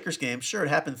a Lakers game. Sure, it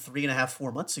happened 3.5,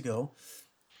 4 months ago,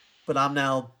 but I'm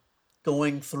now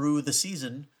going through the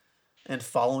season and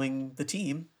following the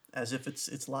team as if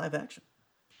it's live action.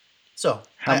 So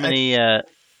How many how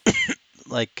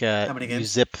many you games?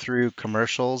 zip through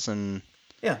commercials and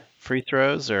Yeah, free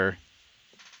throws, or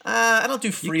I don't do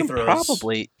you free can throws.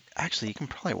 probably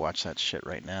watch that shit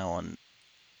right now on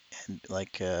and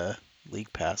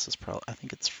League Pass is probably, I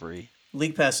think it's free.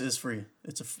 League Pass is free.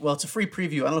 It's a free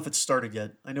preview. I don't know if it's started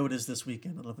yet. I know it is this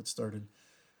weekend. I don't know if it's started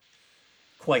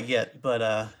quite yet,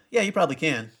 but yeah, you probably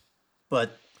can.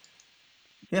 But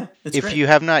yeah, it's If great. you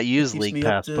have not It used keeps League me up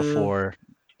Pass to before,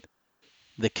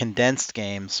 the condensed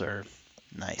games are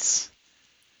nice.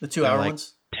 the They're 2 hour like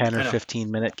ones. 10 or I know.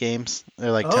 15 minute games.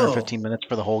 They're like 10 or Oh, 15 minutes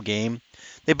for the whole game.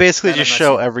 They basically that I've just not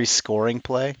show seen. every scoring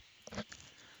play,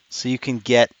 so you can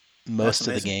get That's most of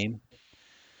the amazing. game.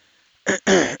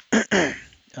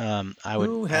 Who I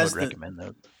would has the recommend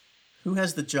those. Who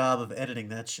has the job of editing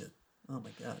that shit? Oh my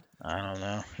god. I don't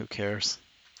know. Who cares?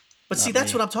 But see, Not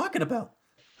that's what me. I'm talking about.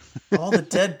 All the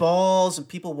dead balls and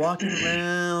people walking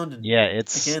around, and Yeah,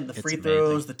 again the it's free amazing.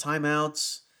 throws, the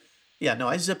timeouts. Yeah, no,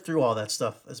 I zip through all that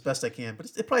stuff as best I can, but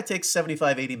it probably takes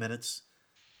 75, 80 minutes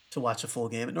to watch a full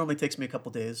game. It normally takes me a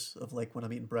couple days of like when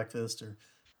I'm eating breakfast or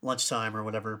lunchtime or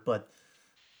whatever, but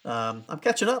I'm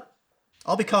catching up.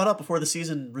 I'll be caught up before the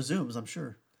season resumes, I'm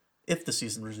sure. If the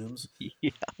season resumes,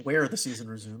 Yeah. where the season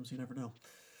resumes, you never know.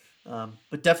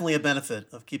 But definitely a benefit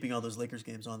of keeping all those Lakers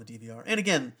games on the DVR. And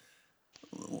again,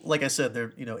 like I said, they're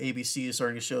ABC is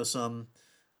starting to show some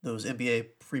those NBA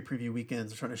pre-preview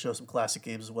weekends. They're trying to show some classic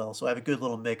games as well. So I have a good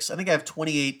little mix. I think I have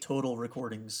 28 total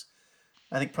recordings.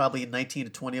 I think probably 19 to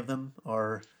 20 of them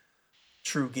are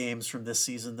true games from this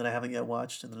season that I haven't yet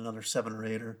watched, and then another 7 or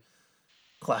 8 are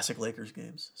classic Lakers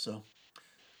games. So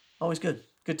always good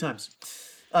times.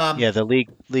 Um, Yeah, the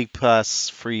League Pass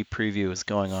free preview is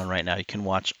going on right now. You can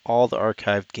watch all the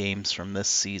archived games from this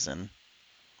season.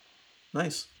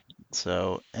 nice.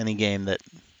 So any game that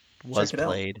was Check it out.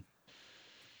 played,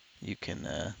 you can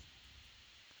uh,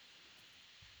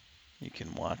 you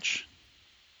can watch.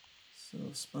 So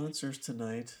sponsors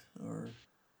tonight are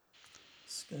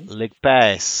Skype League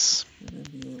Pass. and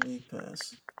NBA League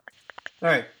Pass. All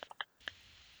right.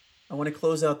 I want to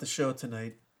close out the show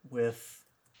tonight with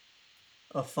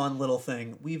a fun little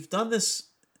thing. We've done this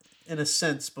in a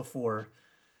sense before,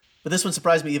 but this one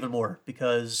surprised me even more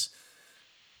because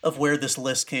of where this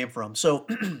list came from. So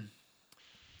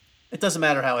it doesn't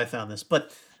matter how I found this,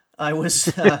 but I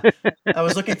was I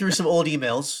was looking through some old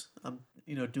emails. I'm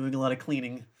doing a lot of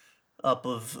cleaning up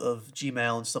of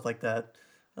Gmail and stuff like that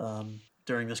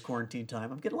during this quarantine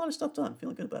time. I'm getting a lot of stuff done.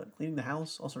 Feeling good about it. Cleaning the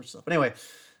house, all sorts of stuff. But anyway,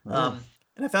 Oh,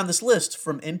 and I found this list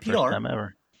from first NPR. time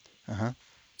ever. Uh-huh.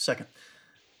 Second,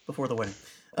 before the wedding.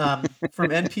 From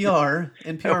NPR, Oh,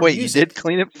 NPR wait, you did Music.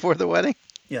 clean it before the wedding?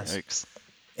 Yes, Yikes.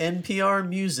 NPR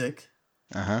Music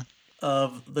Uh-huh.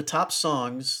 of the top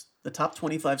songs the top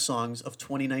 25 songs of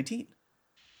 2019.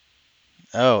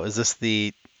 Oh, is this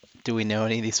the? Do we know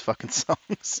any of these fucking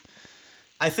songs?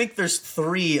 I think there's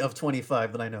 3 of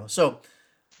 25 that I know. So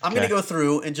I'm going to Okay. go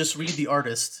through and just read the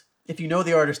artist. If you know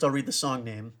the artist, I'll read the song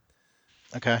name.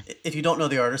 Okay. If you don't know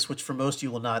the artist, which for most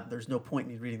you will not, there's no point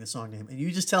in me reading the song name. And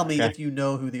you just tell me Okay. if you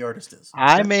know who the artist is.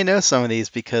 I Okay? may know some of these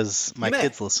because You my may.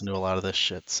 kids listen to a lot of this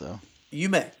shit. So. You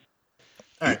may.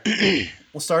 All right.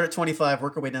 We'll start at 25,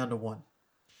 work our way down to 1.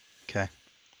 Okay.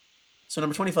 So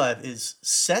number 25 is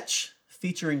Setch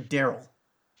featuring Daryl.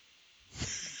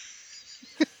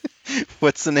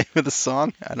 What's the name of the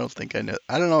song? I don't think I know.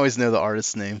 I don't always know the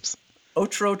artist names.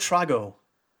 Otro Trago.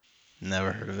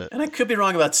 Never heard of it. And I could be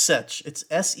wrong about Setch. It's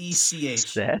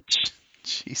Sech. Setch?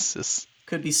 Jesus.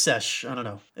 Could be Sesh. I don't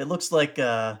know. It looks like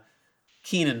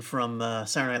Keenan from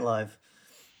Saturday Night Live.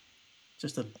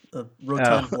 Just a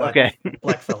rotund okay.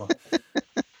 black fellow.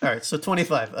 All right, so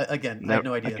 25. Again, I have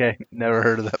no idea. Okay, never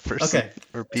heard of that person. Okay,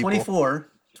 or people.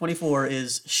 24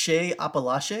 is Shea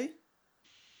Appalache.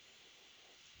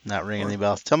 Not ringing any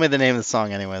bells. Tell me the name of the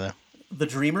song anyway, though. The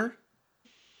Dreamer.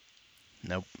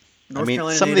 Nope. North I mean,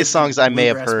 Carolina some of these native songs I may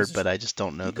have bluegrass heard, musician. but I just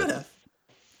don't know You could the have.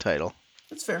 title.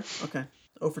 That's fair. Okay,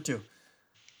 0 for 2.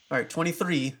 All right,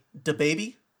 23, Da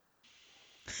Baby.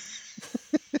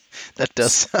 That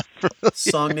does sound familiar.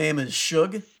 Song name is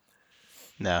Shug.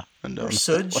 No, I don't know. Or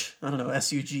Suge. I don't know,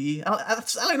 Suge. I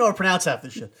don't even know how to pronounce half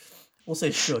this shit. We'll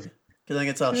say Shug, because I think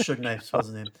it's how Suge Knight spells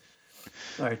his name.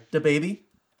 All right, Da Baby.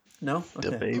 No? Okay.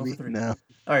 Da Baby? No.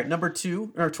 All right, number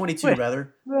 2, or 22 Wait.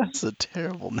 rather. That's a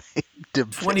terrible name. Da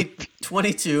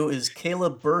 22 is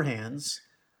Caleb Burhan's.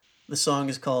 The song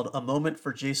is called A Moment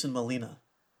for Jason Molina.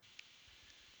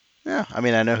 Yeah, I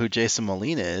mean, I know who Jason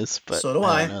Molina is, but so do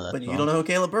I don't know that but song. you don't know who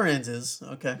Caleb Burhans is.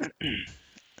 Okay.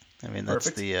 I mean,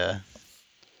 that's Perfect. the,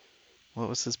 what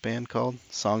was this band called?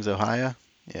 Songs Ohio?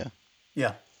 Yeah.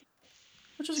 Yeah.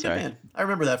 Which is a good band. I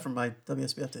remember that from my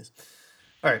WSBF days.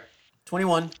 All right.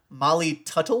 21, Molly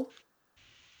Tuttle.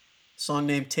 Song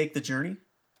name Take the Journey.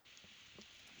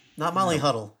 Not Molly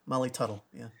Huddle, Molly Tuttle.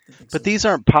 Yeah. But these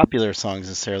aren't popular songs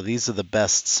necessarily. These are the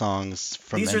best songs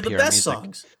from NPR These are the best music,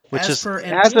 songs. which has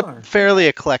a fairly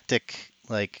eclectic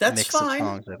That's mix fine. of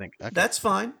songs, I think. Okay. That's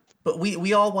fine. But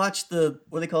we all watched what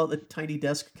do they call it, the Tiny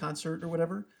Desk concert or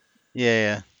whatever.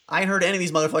 Yeah. I ain't heard any of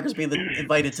these motherfuckers being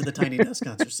invited to the Tiny Desk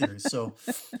concert series. So,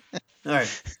 all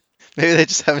right. Maybe they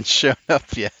just haven't shown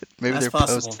up yet. Maybe That's they're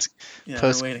possible.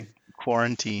 post they're waiting.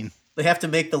 Quarantine. They have to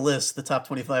make the list, the top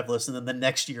 25 list, and then the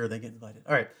next year they get invited.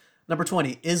 All right. Number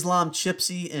 20, Islam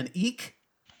Chipsy and Eek.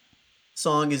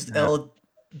 Song is El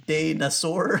De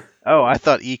Nasor. Oh, I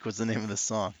thought Eek was the name of the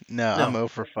song. No, I'm 0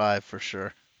 for 5 for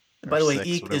sure. By the way,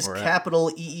 Eek is capital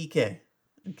EEK.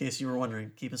 In case you were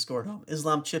wondering, keep a score at home.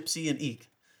 Islam Chipsy and Eek.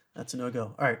 That's a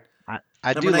no-go. All right.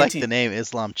 I do 19. like the name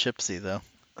Islam Chipsy, though.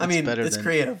 I mean, better it's than,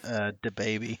 creative. Da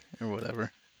Baby or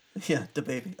whatever. Yeah, Da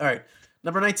Baby. All right.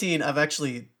 Number 19, I've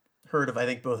actually heard of, I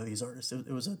think, both of these artists. It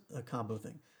was a combo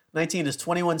thing. 19 is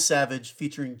 21 Savage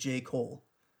featuring J. Cole.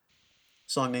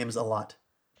 Song name is A Lot.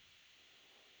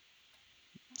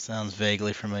 Sounds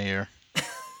vaguely familiar.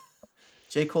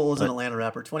 J. Cole is an Atlanta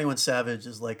rapper. 21 Savage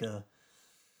is like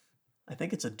I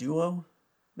think it's a duo,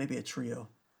 maybe a trio.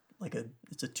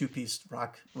 It's a two-piece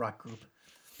rock group.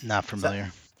 Not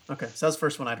familiar. Okay, so that's the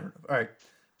first one I'd heard of. All right,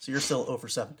 so you're still 0 for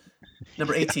 7.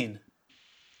 Number 18,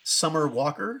 Summer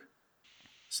Walker.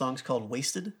 Song's called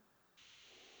Wasted.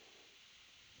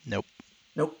 Nope.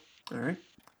 All right,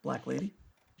 Black Lady,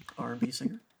 R&B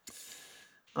singer.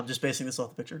 I'm just basing this off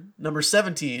the picture. Number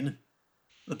 17,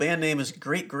 the band name is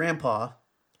Great Grandpa.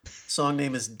 Song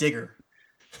name is Digger.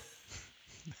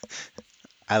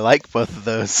 I like both of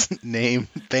those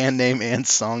band name and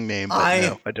song name, but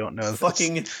no, I don't know this.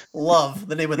 Fucking love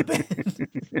the name of the band.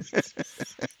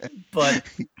 But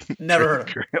never heard of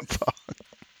it. Grandpa.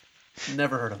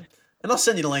 Never heard of it. And I'll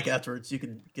send you the link afterwards. You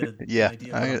can get an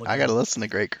idea. I got to listen to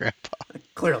Great Grandpa.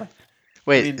 Clearly.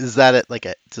 Wait, is that it?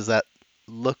 Does that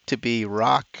look to be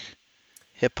rock,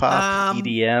 hip hop,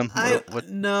 EDM?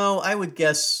 No, I would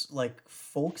guess like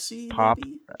folksy. Pop.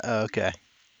 Maybe? Okay.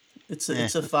 It's a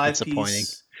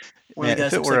 5-piece. Man,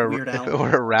 if it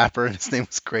were a rapper and his name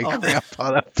was Great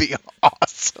Grandpa, that'd be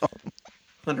awesome.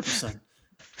 100%.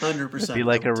 100%. It'd be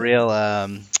like a real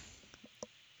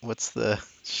what's the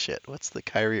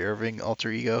Kyrie Irving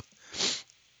alter ego?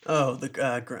 Oh, the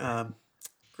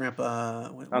Grandpa.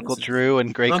 Uncle Drew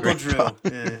and Great Uncle Grandpa.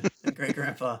 Drew, yeah, and Great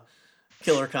Grandpa.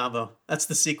 Killer combo. That's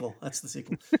the sequel. All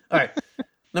right.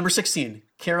 Number 16,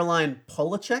 Caroline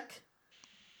Polachek.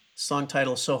 Song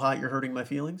title, So Hot You're Hurting My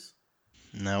Feelings.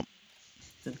 Nope.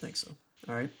 Didn't think so.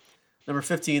 All right. Number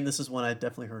 15, this is one I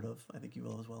definitely heard of. I think you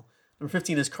will as well. Number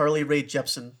 15 is Carly Rae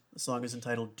Jepsen. The song is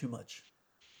entitled Too Much.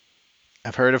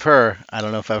 I've heard of her. I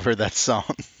don't know if I've heard that song.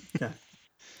 Okay,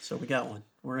 so we got one.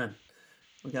 We're in.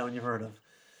 We got one you've heard of.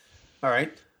 All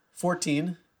right.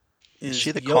 14 Is is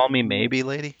she the Call Yo. Me Maybe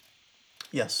lady?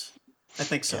 Yes, I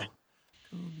think Okay.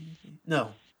 so.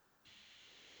 No,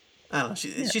 I don't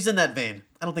know. Yeah. She's in that vein.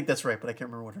 I don't think that's right, but I can't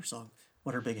remember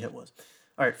what her big hit was.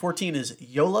 All right. 14 is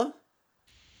Yola.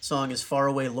 Song is Far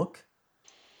Away Look.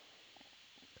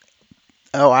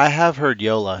 Oh, I have heard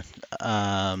Yola.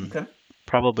 Um, Okay.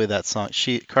 Probably that song.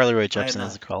 Carly Rae I had Jepsen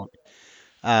is the not.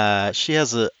 call. She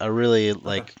has a really Okay.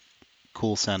 like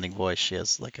cool sounding voice. She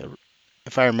has like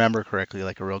if I remember correctly,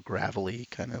 like a real gravelly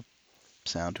kind of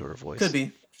sound to her Could voice.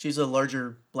 be. She's a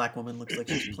larger black woman. Looks like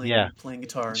she's Yeah, playing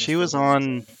guitar in this she was photo. So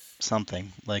on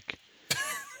something. Like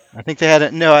I think they had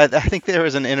a no. I think there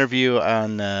was an interview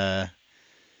on. her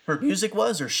music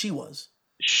was, or she was.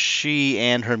 She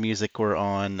and her music were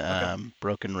on Okay.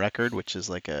 Broken Record, which is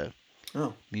like a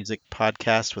Oh, music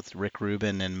podcast with Rick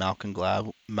Rubin and Malcolm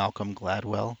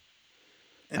Gladwell.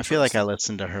 I feel like I interesting.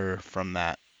 listened to her from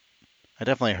that. I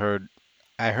definitely heard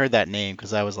I heard that name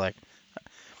because I was like,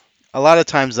 a lot of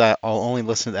times I'll only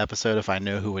listen to the episode if I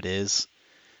know who it is.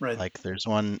 Right. Like there's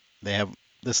one they have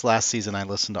this last season I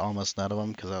listened to almost none of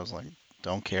them because I was like,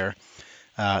 don't care.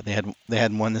 They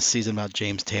had one this season about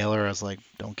James Taylor. I was like,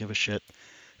 don't give a shit.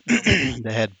 No,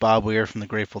 They had Bob Weir from the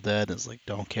Grateful Dead. I was like,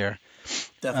 don't care.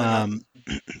 definitely not.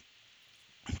 Um,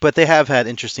 but they have had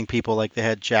interesting people. Like they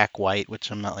had Jack White,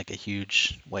 which I'm not like a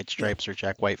huge White Yeah. Stripes or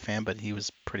Jack White fan, but he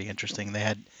was pretty interesting. They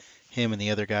had him and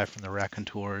the other guy from the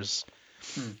Raconteurs,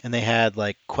 Hmm. and they had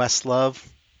like Questlove.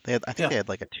 I think Yeah. they had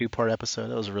like a two-part episode.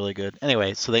 That was really good.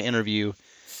 Anyway, so they interview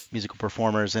musical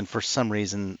performers, and for some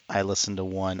reason I listened to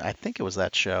one. I think it was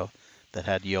that show that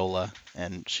had Yola,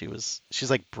 and she's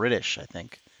like British, I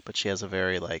think, but she has a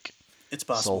very like It's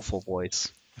possible. soulful voice,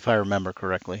 if I remember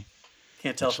correctly,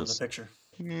 Can't tell which from the was picture.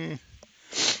 eh,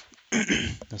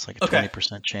 there's like a Okay.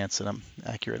 20% chance that I'm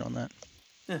accurate on that.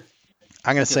 Yeah.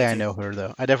 I'm gonna We'll give say it I to you. know her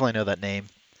though. I definitely know that name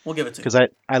We'll give it to you. because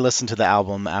I listened to the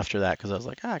album after that because I was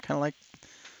like, I kind of like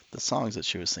the songs that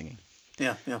she was singing.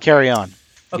 Yeah. Yeah. Carry on,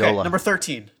 Okay. Yola, Number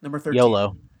 13. Number 13.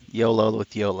 YOLO, YOLO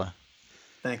with Yola.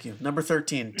 Thank you. Number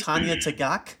 13. Tanya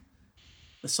Tagaq.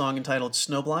 The song entitled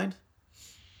Snowblind.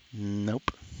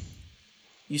 Nope.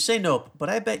 You say nope, but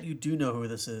I bet you do know who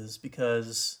this is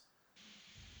because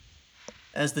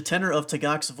as the tenor of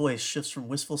Tagaq's voice shifts from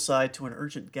wistful sigh to an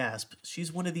urgent gasp,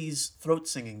 she's one of these throat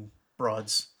singing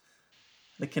broads.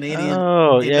 The Canadian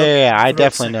Oh yeah, yeah, Inuk yeah. I throat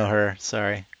definitely know singer. her.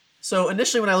 Sorry. So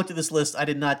initially, when I looked at this list, I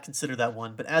did not consider that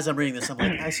one. But as I'm reading this, I'm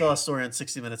like, I saw a story on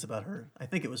 60 Minutes about her. I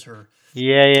think it was her.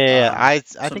 Yeah, yeah, yeah. I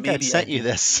So think I've maybe I sent you do.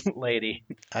 this lady.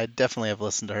 I definitely have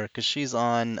listened to her because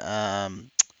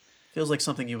Feels like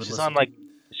something you would she's listen on to. like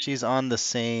she's on the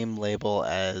same label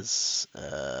as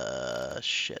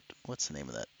shit. What's the name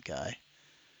of that guy?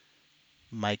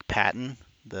 Mike Patton,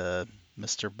 the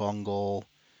Mr. Bungle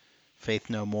Faith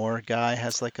No More guy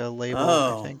has like a label,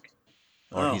 I Oh, think,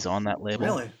 or oh, he's on that label.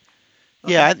 really?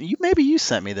 Yeah, Okay. maybe you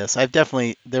sent me this. I've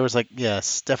definitely there was like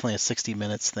yes, definitely a 60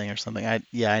 minutes thing or something.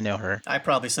 I know her. I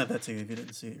probably sent that to you if you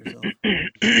didn't see it yourself.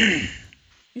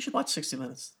 You should watch 60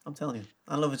 Minutes. I'm telling you.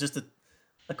 I don't know if it's just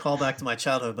a callback to my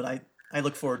childhood, but I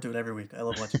look forward to it every week. I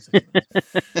love watching 60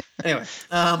 Minutes. Anyway,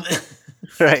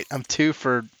 Right, I'm two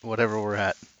for whatever we're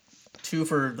at. two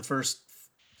for the first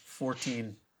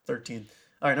 14, 13.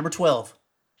 All right, number 12.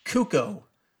 Cuco.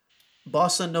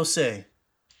 Bossa No Se.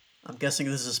 I'm guessing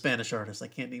this is a Spanish artist. I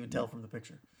can't even tell from the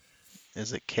picture.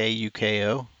 Is it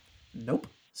Kuko? Nope.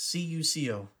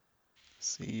 Cuco.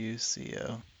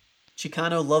 Cuco.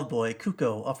 Chicano Loveboy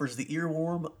Cuco offers the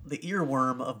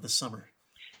earworm of the summer.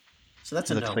 So that's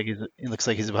He a looks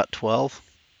no. like he's about 12.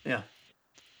 Yeah.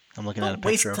 I'm looking at a Don't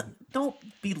picture waste. of him. Don't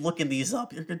be looking these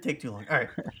up. You're gonna take too long. All right.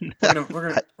 I,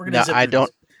 We're gonna no, zip through these.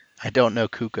 I don't know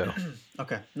Kuko.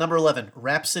 Okay. Number 11.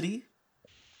 Rhapsody.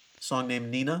 Song named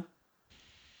Nina.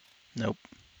 Nope.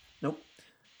 Nope.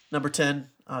 Number 10.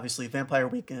 Obviously Vampire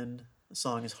Weekend. The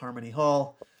song is Harmony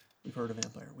Hall. We've heard of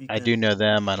Vampire I do Weekend. know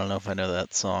them. I don't know if I know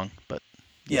that song, but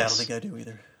Yeah, I don't yes, think I do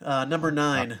either. Number I'll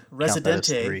 9. count that as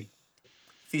Residente three.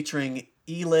 featuring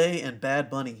Elay and Bad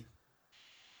Bunny.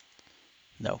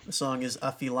 No, The song is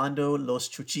Afilando los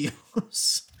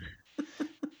Chuchillos.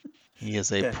 he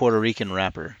is a Okay. Puerto Rican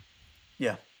rapper.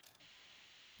 Yeah.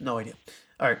 No idea.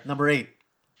 All right. Number 8.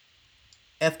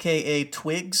 FKA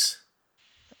Twigs.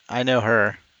 I know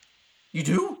her. You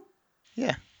do?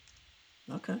 Yeah,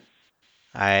 Okay.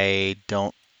 I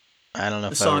don't. I don't know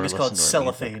The if I've song ever is called listened to her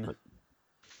music, Cellophane. but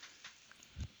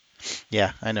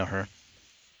yeah, I know her.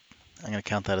 I'm going to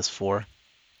count that as 4.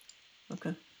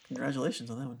 Okay. Congratulations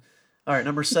on that one. All right,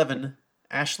 number 7,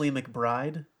 Ashley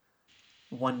McBryde,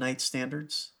 One Night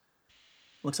Standards.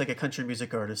 Looks like a country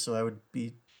music artist, so I would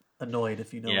be annoyed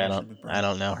if you know Yeah, Ashley I McBryde.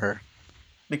 don't know her.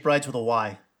 McBride's with a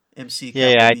Y. MC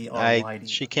Yeah, capital yeah, B R Y D E.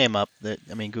 she came up.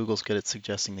 Google's good at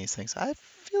suggesting these things. I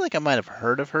feel like I might have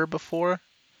heard of her before.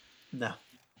 No.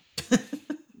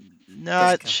 No,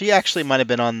 Doesn't count. she actually might have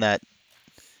been on that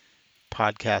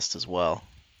podcast as well.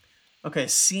 Okay,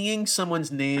 seeing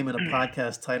someone's name in a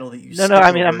podcast title that you No, skip I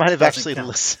over might have doesn't actually count.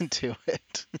 listened to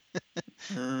it.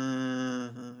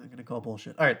 I'm gonna call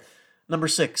bullshit. All right, number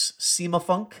 6, Cima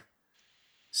Funk,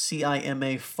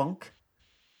 Cima Funk.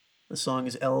 The song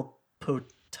is El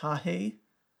Potaje.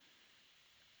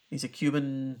 He's a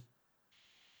Cuban,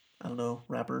 I don't know,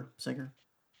 rapper, singer.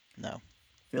 No.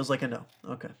 Feels like a no.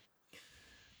 Okay.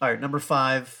 All right, number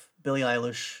 5, Billie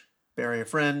Eilish, Bury a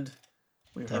Friend.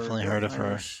 We Definitely heard heard of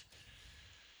her.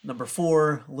 Number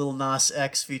 4, Lil Nas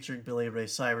X featuring Billy Ray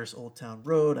Cyrus, Old Town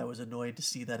Road. I was annoyed to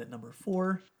see that at number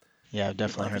 4. Yeah, I've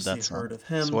definitely heard that song. Heard of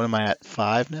him. So what am I at?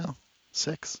 5 now?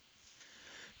 6?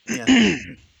 Yeah, you're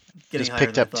getting just higher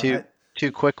picked than up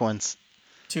two quick ones.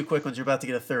 2 quick ones. You're about to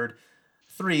get a third.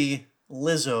 3,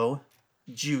 Lizzo,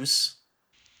 Juice.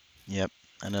 Yep,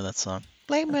 I know that song.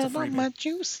 Blame it on my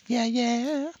juice. Yeah,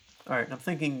 yeah. All right, I'm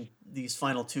thinking these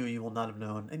final 2 you will not have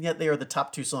known, and yet they are the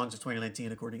top 2 songs of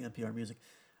 2019 according to NPR Music.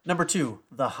 Number 2,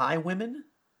 The High Women.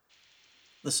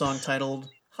 The song titled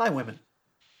High Women.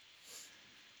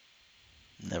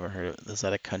 Never heard of it. Is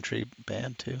that a country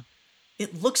band too?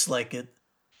 It looks like it,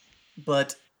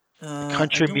 but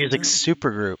country music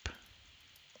supergroup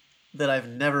that I've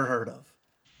never heard of.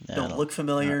 No, don't look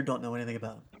familiar. Don't know anything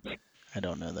about them. I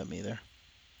don't know them either.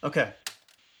 Okay.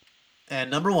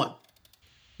 And number 1,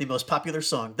 the most popular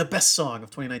song, the best song of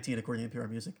 2019 according to NPR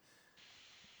Music,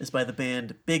 is by the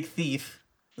band Big Thief.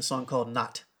 The song called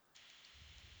Not.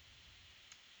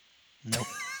 Nope.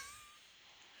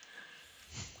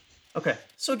 Okay,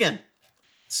 so again,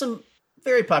 some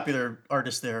very popular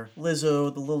artists there.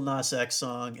 Lizzo, the Lil Nas X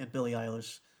song, and Billie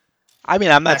Eilish. I mean,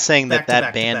 I'm not saying that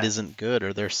band isn't good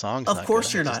or their songs not good. Of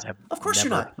course you're not. Of course you're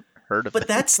not. Heard of but it.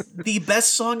 That's the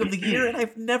best song of the year, and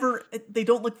they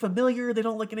don't look familiar. They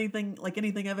don't look anything like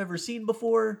anything I've ever seen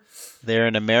before. They're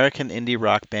an American indie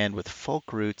rock band with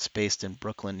folk roots based in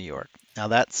Brooklyn, New York. Now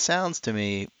that sounds to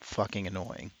me fucking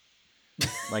annoying.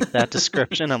 Like that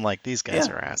description, I'm like, these guys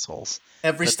are assholes.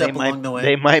 Every step along the way.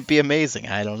 They might be amazing.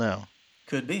 I don't know.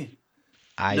 Could be.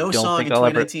 I don't think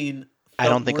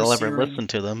I'll ever listen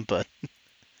to them, but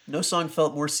no song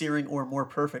felt more searing or more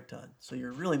perfect, Todd. So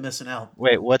you're really missing out.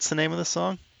 Wait, what's the name of the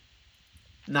song?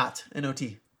 Not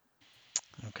N-O-T.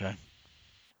 Okay.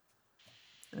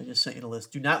 I just sent you the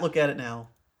list. Do not look at it now.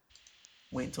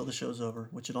 Wait until the show's over,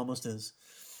 which it almost is,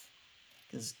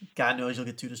 because God knows you'll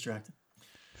get too distracted.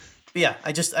 But yeah,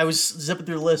 I was zipping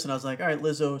through the list and I was like, all right,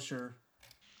 Lizzo, sure,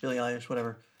 Billie Eilish,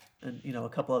 whatever, and a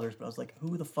couple others. But I was like,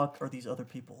 who the fuck are these other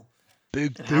people?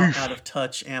 Big and how out of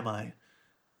touch am I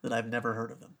that I've never heard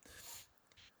of them?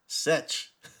 Setch.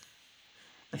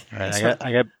 All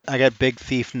right, I got Big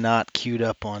Thief Not queued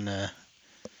up on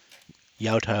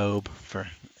YouTube for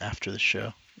after the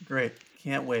show. Great,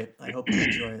 can't wait. I hope you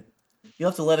enjoy it. You'll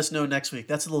have to let us know next week.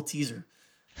 That's a little teaser.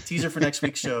 Teaser for next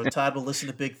week's show. Todd will listen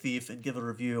to Big Thief and give a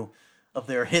review of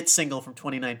their hit single from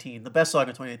 2019, the best song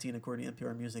of 2019 according to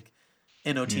NPR Music,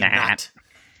 N-O-T, Not.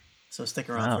 So stick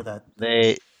around for that.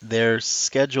 They're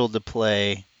scheduled to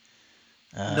play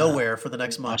nowhere for the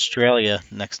next month. Australia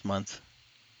next month.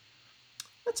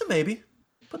 That's a maybe.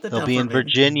 Put that They'll down be for in maybe.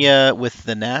 Virginia with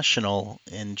the National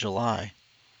in July.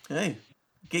 Hey,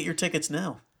 get your tickets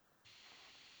now.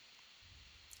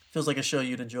 Feels like a show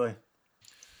you'd enjoy.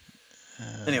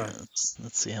 Anyway,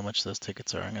 let's see how much those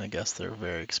tickets are. I'm going to guess they're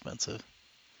very expensive.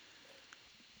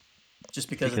 Just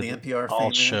because of the NPR fame.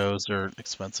 All shows are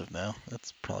expensive now.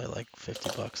 That's probably like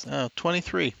 $50. Oh,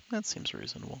 23. That seems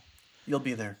reasonable. You'll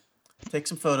be there. Take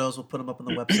some photos. We'll put them up on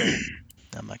the website.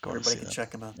 I'm not going to see them. Everybody can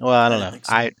check them out. Well, I don't know.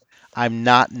 So. I'm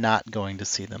not going to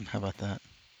see them. How about that?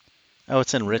 Oh,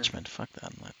 it's in Richmond. Fuck that.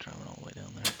 I'm not traveling all the way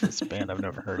down there. It's a band I've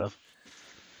never heard of.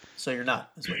 So you're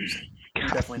not, is what you're saying. You're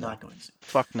definitely not going to see.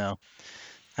 Fuck no.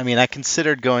 I mean, I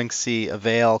considered going to see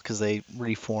Avail because they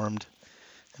reformed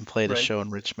and played a show in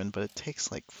Richmond, but it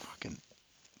takes like fucking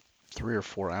 3 or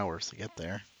 4 hours to get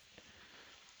there.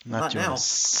 I'm not doing a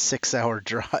 6-hour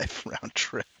drive round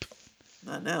trip.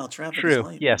 Not now. Traffic is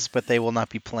light. Yes, but they will not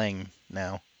be playing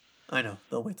now. I know.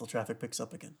 They'll wait till traffic picks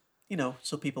up again.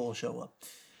 So people will show up.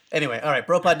 Anyway, all right.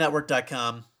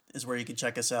 BroPodNetwork.com is where you can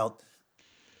check us out.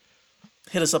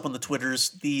 Hit us up on the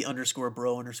Twitters,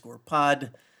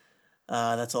 _bro_pod.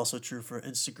 That's also true for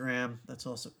Instagram. That's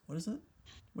also, what is it?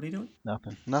 What are you doing?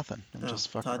 Nothing. I'm just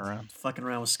fucking Todd's around. fucking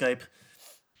around with Skype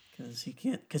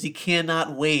because he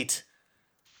cannot wait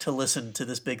to listen to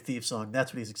this Big Thief song.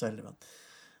 That's what he's excited about.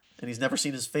 And he's never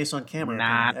seen his face on camera,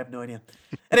 apparently. I have no idea.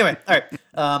 Anyway, all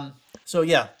right. So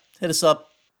yeah, hit us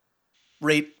up,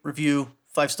 rate, review,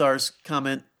 5 stars,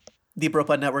 comment,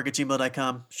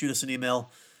 deepropodnetwork@gmail.com. Shoot us an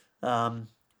email.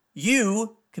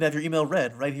 You can have your email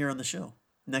read right here on the show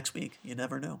next week. You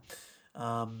never know.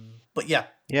 But yeah.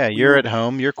 Yeah, you're at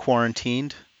home. You're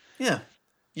quarantined. Yeah.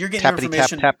 You're getting your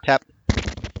information.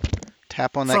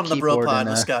 Tap on that from the keyboard. Bro Pod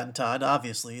with Scott and Todd.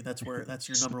 Obviously, that's your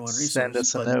number one resource. Send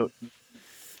us a note.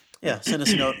 Yeah, send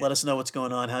us a note. Let us know what's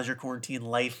going on. How's your quarantine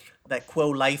life? That Quo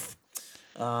life.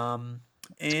 And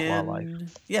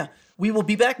yeah, we will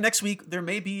be back next week. There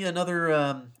may be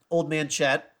another old man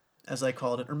chat, as I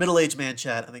called it, or middle-aged man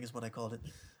chat, I think is what I called it.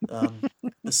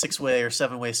 The 6-way or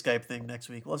 7-way Skype thing next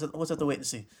week. We'll have to wait and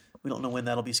see. We don't know when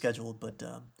that'll be scheduled, but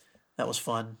that was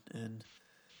fun. And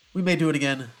we may do it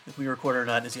again if we record it or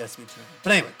not. It's yet to be determined.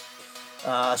 But anyway,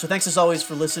 so thanks as always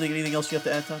for listening. Anything else you have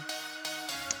to add, Tom?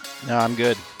 No, I'm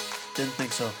good. Didn't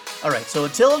think so. All right, so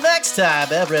until next time,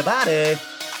 everybody.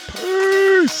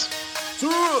 Peace. See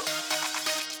ya.